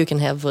 Yeah, now you can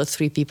have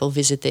 3 people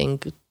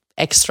visiting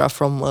extra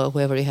from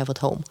whoever you have at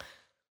home.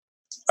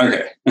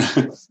 Okay.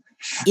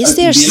 Is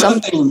there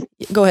something?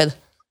 Go ahead.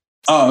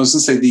 Oh, I was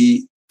going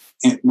to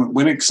say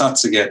when it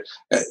starts to get,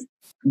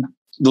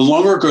 the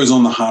longer it goes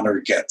on, the harder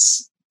it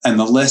gets, and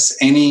the less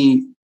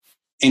anything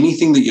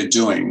that you're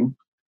doing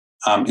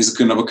is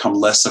going to become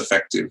less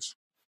effective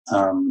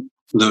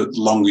the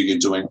longer you're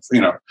doing.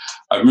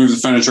 I've moved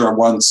the furniture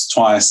once,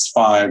 twice,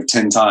 5,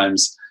 10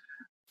 times,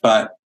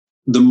 but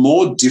the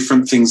more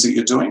different things that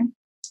you're doing,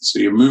 so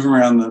you're moving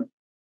around the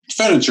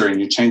furniture and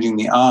you're changing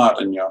the art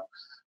and you're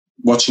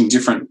watching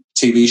different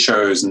TV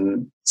shows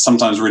and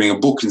sometimes reading a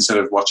book instead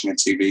of watching a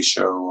TV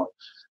show, or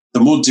the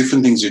more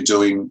different things you're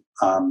doing,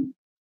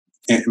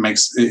 it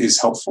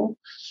is helpful.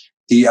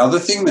 The other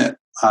thing that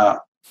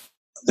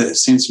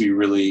seems to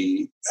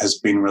be has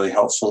been really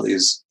helpful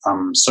is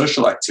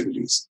social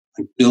activities,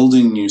 like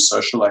building new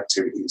social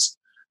activities,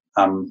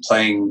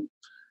 playing,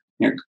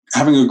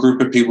 having a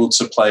group of people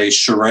to play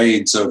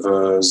charades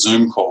over a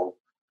Zoom call,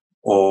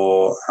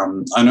 or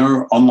I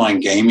know online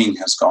gaming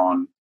has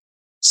gone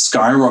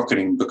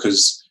skyrocketing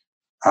because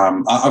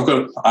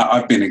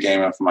I've been a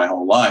gamer for my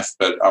whole life,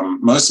 but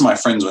most of my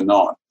friends were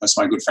not. Most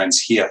of my good friends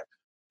here,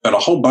 but a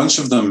whole bunch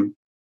of them,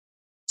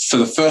 for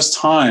the first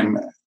time,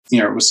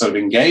 was sort of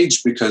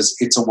engaged because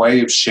it's a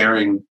way of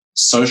sharing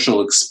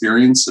social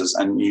experiences,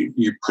 and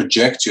you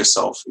project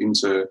yourself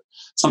into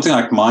something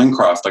like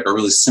Minecraft, like a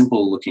really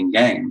simple looking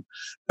game,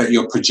 but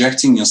you're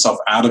projecting yourself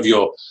out of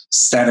your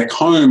static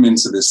home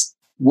into this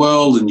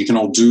world, and you can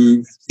all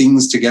do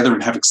things together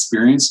and have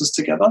experiences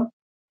together.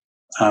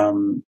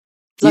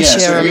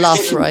 Share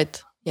laugh,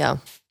 right? Yeah.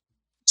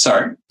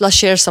 Sorry? Let's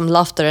share some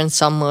laughter and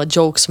some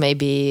jokes,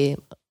 maybe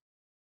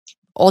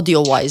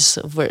audio-wise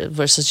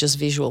versus just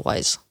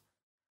visual-wise.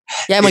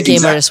 Yeah, I'm a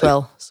gamer as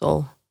well,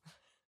 so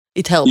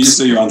it helps.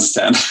 So you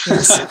understand.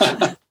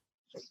 Yes.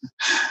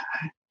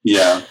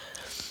 Yeah.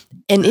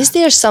 And is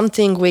there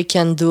something we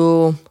can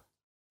do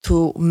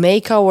to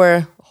make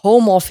our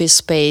home office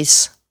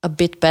space a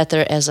bit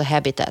better as a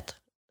habitat?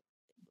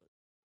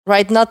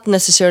 Right? Not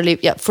necessarily,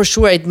 for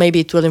sure, it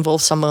will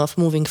involve some of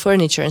moving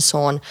furniture and so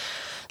on.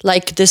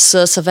 Like this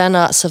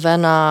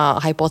Savannah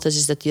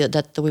hypothesis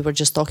that we were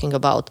just talking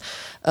about.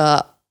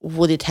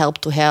 Would it help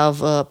to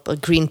have a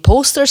green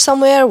poster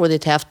somewhere? Would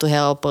it have to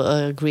help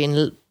a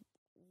green?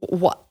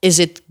 Is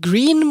it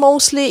green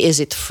mostly? Is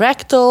it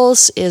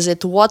fractals? Is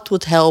it what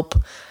would help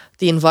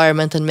the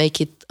environment and make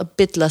it a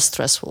bit less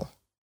stressful?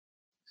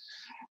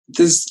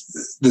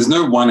 There's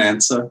no one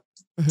answer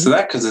to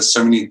that because there's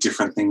so many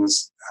different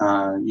things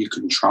you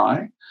can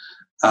try.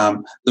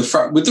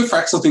 With the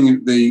fractal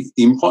thing, the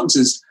importance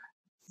is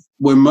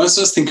when most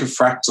of us think of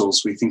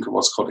fractals, we think of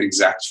what's called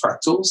exact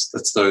fractals.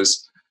 That's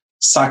those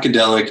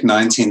psychedelic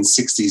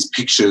 1960s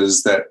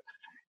pictures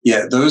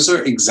those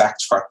are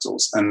exact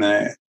fractals, and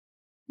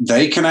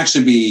they can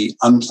actually be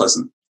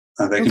unpleasant.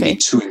 They can be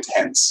too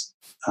intense.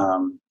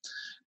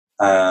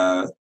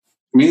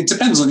 It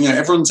depends on,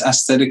 everyone's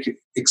aesthetic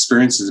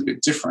experience is a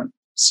bit different.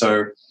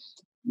 So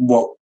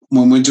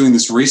when we're doing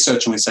this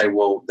research and we say,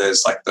 well,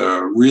 there's like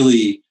the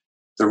really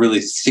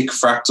thick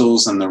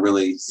fractals and the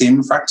really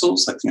thin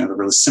fractals, like, the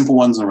really simple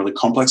ones and the really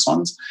complex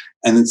ones.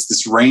 And it's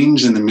this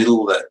range in the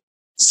middle that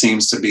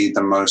seems to be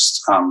the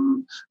most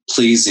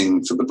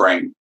pleasing for the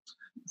brain.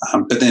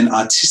 But then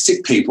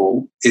artistic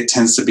people, it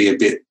tends to be a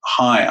bit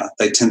higher.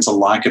 They tend to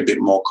like a bit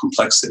more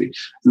complexity.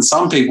 And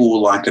some people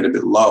will like it a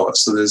bit lower.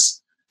 So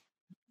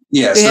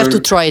you have to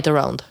try it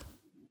around.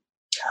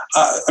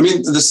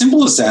 The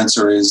simplest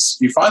answer is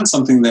you find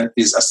something that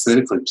is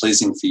aesthetically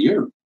pleasing for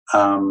you.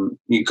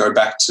 You go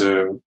back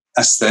to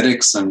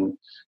aesthetics and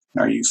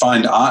you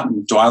find art.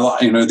 And do I like,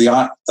 the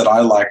art that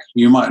I like,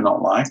 you might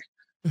not like.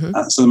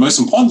 Mm-hmm. So the most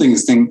important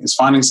thing is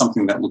finding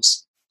something that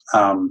looks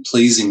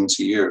pleasing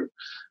to you.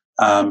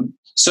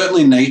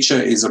 Certainly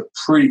nature is a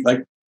pretty,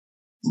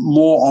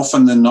 more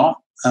often than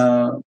not,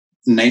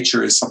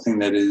 nature is something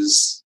that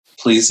is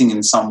pleasing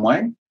in some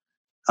way.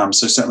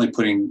 So certainly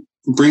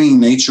bringing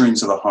nature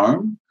into the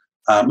home.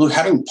 Look,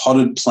 having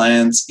potted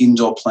plants,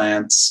 indoor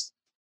plants,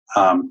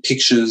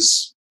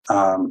 pictures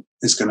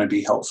is going to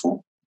be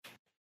helpful.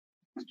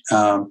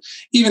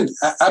 Even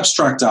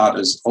abstract art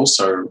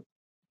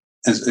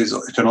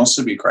can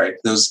also be great.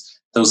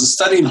 There was a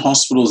study in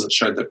hospitals that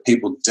showed that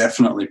people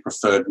definitely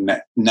preferred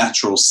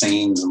natural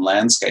scenes and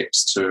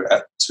landscapes to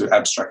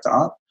abstract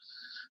art.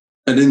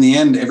 But in the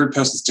end, every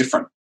person's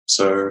different.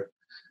 So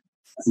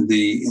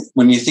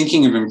when you're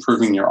thinking of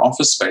improving your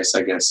office space,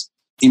 I guess,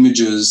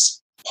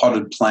 images,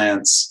 potted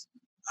plants,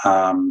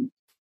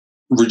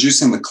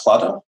 reducing the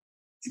clutter.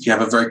 If you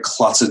have a very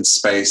cluttered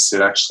space,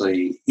 it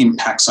actually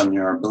impacts on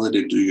your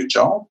ability to do your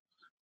job.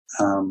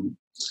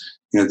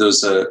 There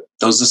was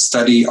a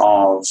study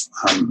of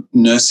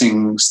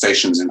nursing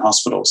stations in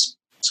hospitals.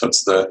 So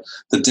it's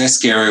the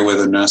desk area where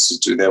the nurses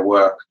do their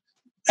work.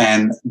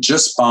 And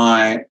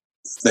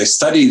they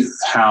studied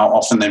how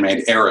often they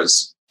made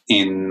errors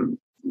in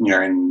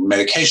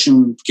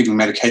medication, giving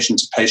medication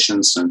to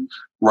patients and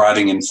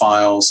writing in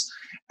files.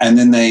 And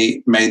then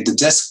they made the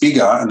desk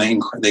bigger and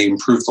they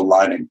improved the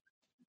lighting.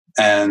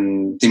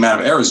 And the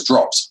amount of errors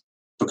dropped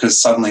because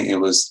suddenly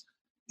it was,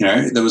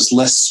 there was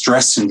less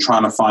stress in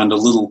trying to find a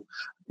little,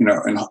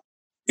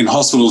 in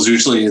hospitals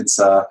usually it's,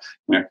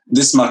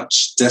 this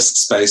much desk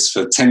space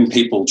for 10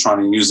 people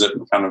trying to use it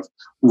and kind of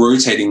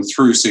rotating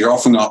through. So you're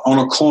often on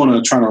a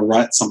corner trying to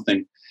write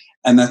something,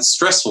 and that's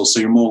stressful. So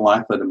you're more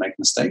likely to make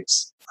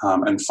mistakes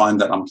and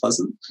find that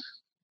unpleasant.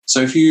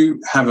 So if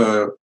you have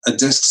a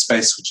desk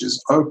space which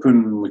is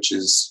open, which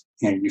is,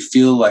 you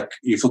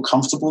feel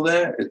comfortable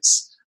there,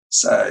 it's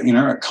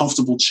a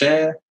comfortable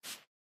chair,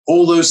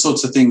 all those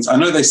sorts of things. I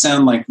know they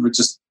sound like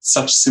just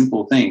such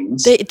simple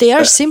things. They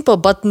are simple,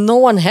 but no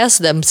one has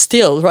them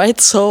still, right?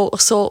 So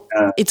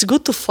it's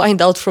good to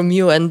find out from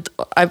you, and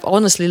I've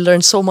honestly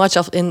learned so much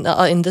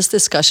in this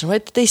discussion,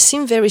 right? They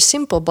seem very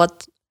simple,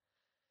 but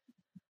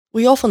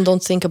we often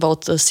don't think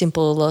about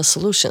simple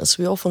solutions.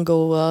 We often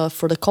go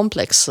for the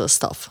complex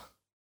stuff.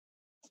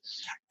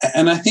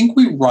 And I think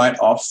we write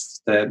off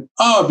that,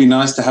 it'd be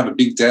nice to have a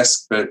big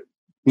desk, but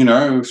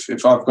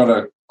if I've got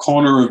a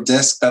corner of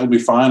desk, that'll be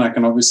fine. I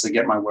can obviously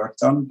get my work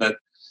done. But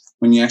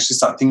when you actually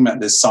start thinking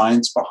about there's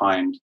science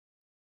behind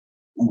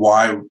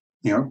why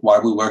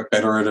we work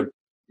better at a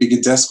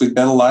bigger desk with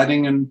better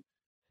lighting and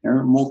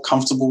more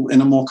comfortable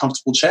in a more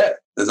comfortable chair.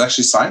 There's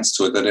actually science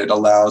to it that it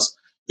allows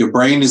your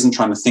brain isn't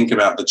trying to think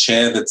about the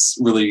chair that's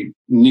really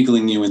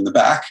niggling you in the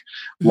back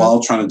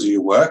while trying to do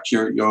your work.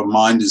 Your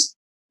mind is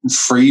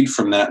freed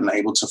from that and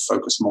able to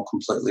focus more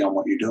completely on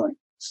what you're doing.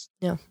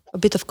 Yeah, a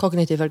bit of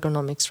cognitive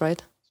ergonomics,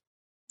 right?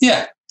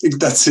 Yeah,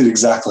 that's it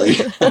exactly.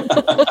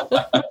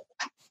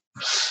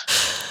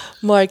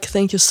 Marc,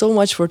 thank you so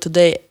much for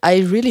today.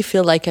 I really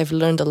feel like I've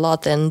learned a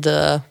lot, and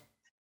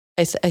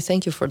I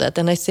thank you for that.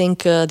 And I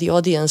think the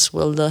audience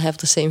will have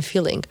the same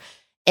feeling.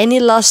 Any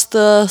last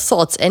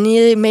thoughts?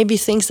 Any maybe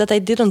things that I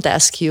didn't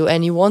ask you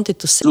and you wanted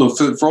to say? Well,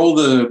 for all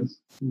the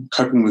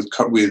coping with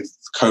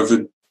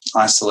COVID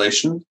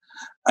isolation,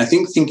 I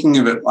think thinking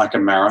of it like a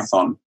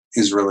marathon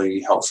is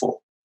really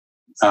helpful.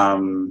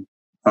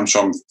 I'm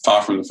sure I'm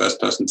far from the first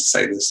person to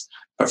say this,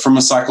 but from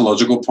a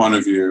psychological point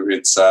of view,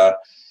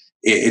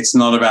 it's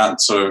not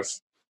about sort of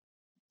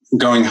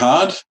going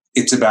hard.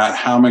 It's about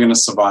how am I going to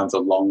survive the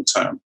long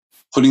term,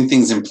 putting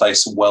things in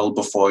place well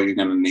before you're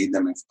going to need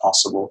them if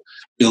possible,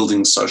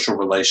 building social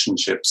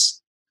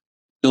relationships,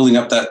 building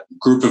up that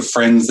group of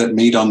friends that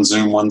meet on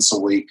Zoom once a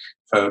week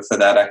for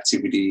that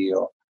activity,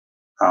 or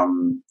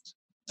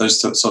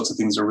those sorts of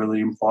things are really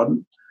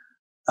important.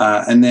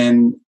 And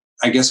then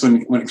I guess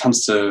when it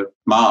comes to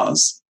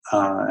Mars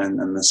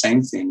and the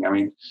same thing, I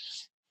mean,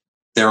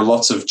 there are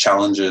lots of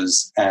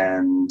challenges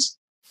and,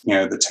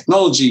 the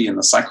technology and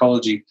the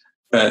psychology,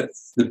 but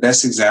the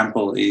best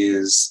example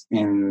is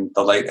in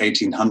the late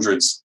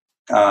 1800s,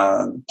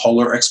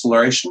 polar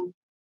exploration.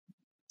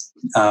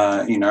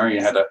 You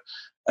had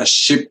a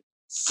ship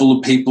full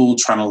of people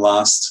trying to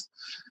last,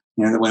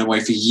 that went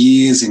away for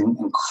years in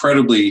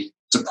incredibly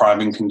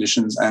depriving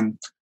conditions, and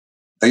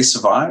they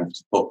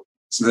survived. Well,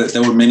 so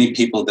there were many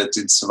people that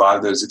did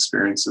survive those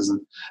experiences, and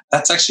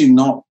that's actually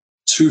not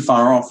too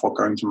far off what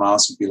going to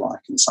Mars would be like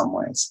in some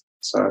ways.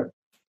 So,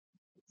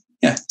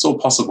 yeah, it's all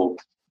possible.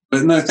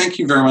 But no, thank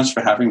you very much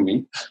for having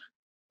me.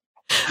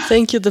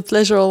 Thank you. The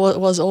pleasure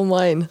was all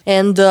mine.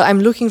 And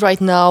I'm looking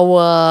right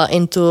now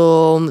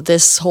into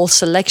this whole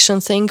selection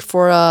thing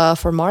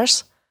for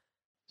Mars.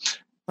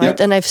 Right? Yep.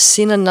 And I've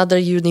seen another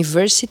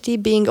university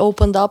being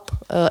opened up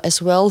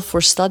as well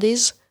for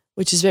studies,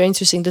 which is very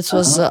interesting. This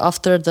was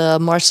after the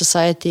Mars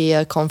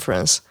Society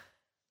conference.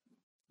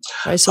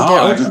 Right, so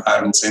I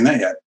haven't seen that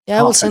yet. Yeah,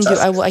 I will send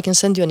you. I can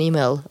send you an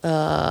email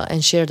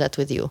and share that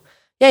with you.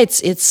 Yeah,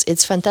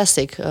 it's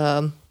fantastic.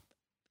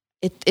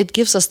 It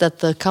gives us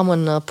that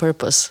common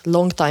purpose,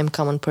 long-time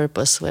common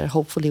purpose, where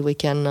hopefully we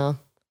can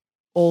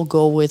all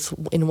go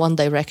in one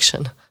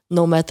direction,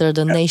 no matter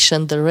the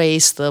nation, the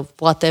race, the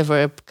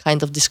whatever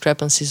kind of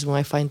discrepancies we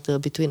might find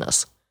between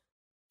us.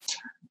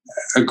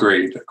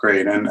 Agreed.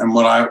 And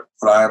what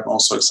I'm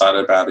also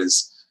excited about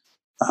is,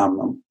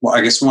 well,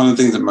 I guess one of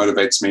the things that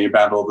motivates me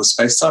about all the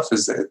space stuff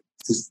is that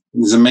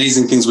there's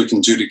amazing things we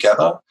can do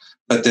together,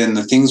 but then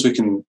the things we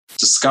can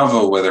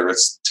discover, whether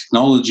it's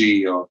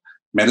technology or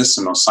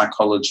medicine or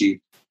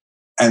psychology,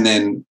 and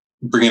then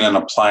bring it and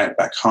apply it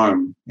back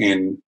home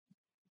in,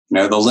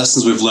 the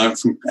lessons we've learned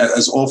from,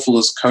 as awful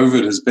as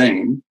COVID has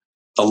been,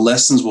 the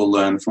lessons we'll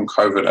learn from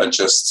COVID are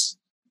just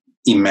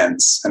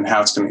immense, and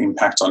how it's going to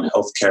impact on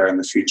healthcare in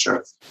the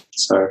future.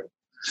 So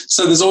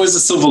there's always a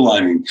silver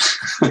lining.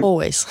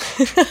 Always.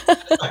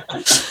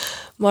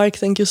 Marc,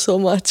 thank you so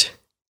much.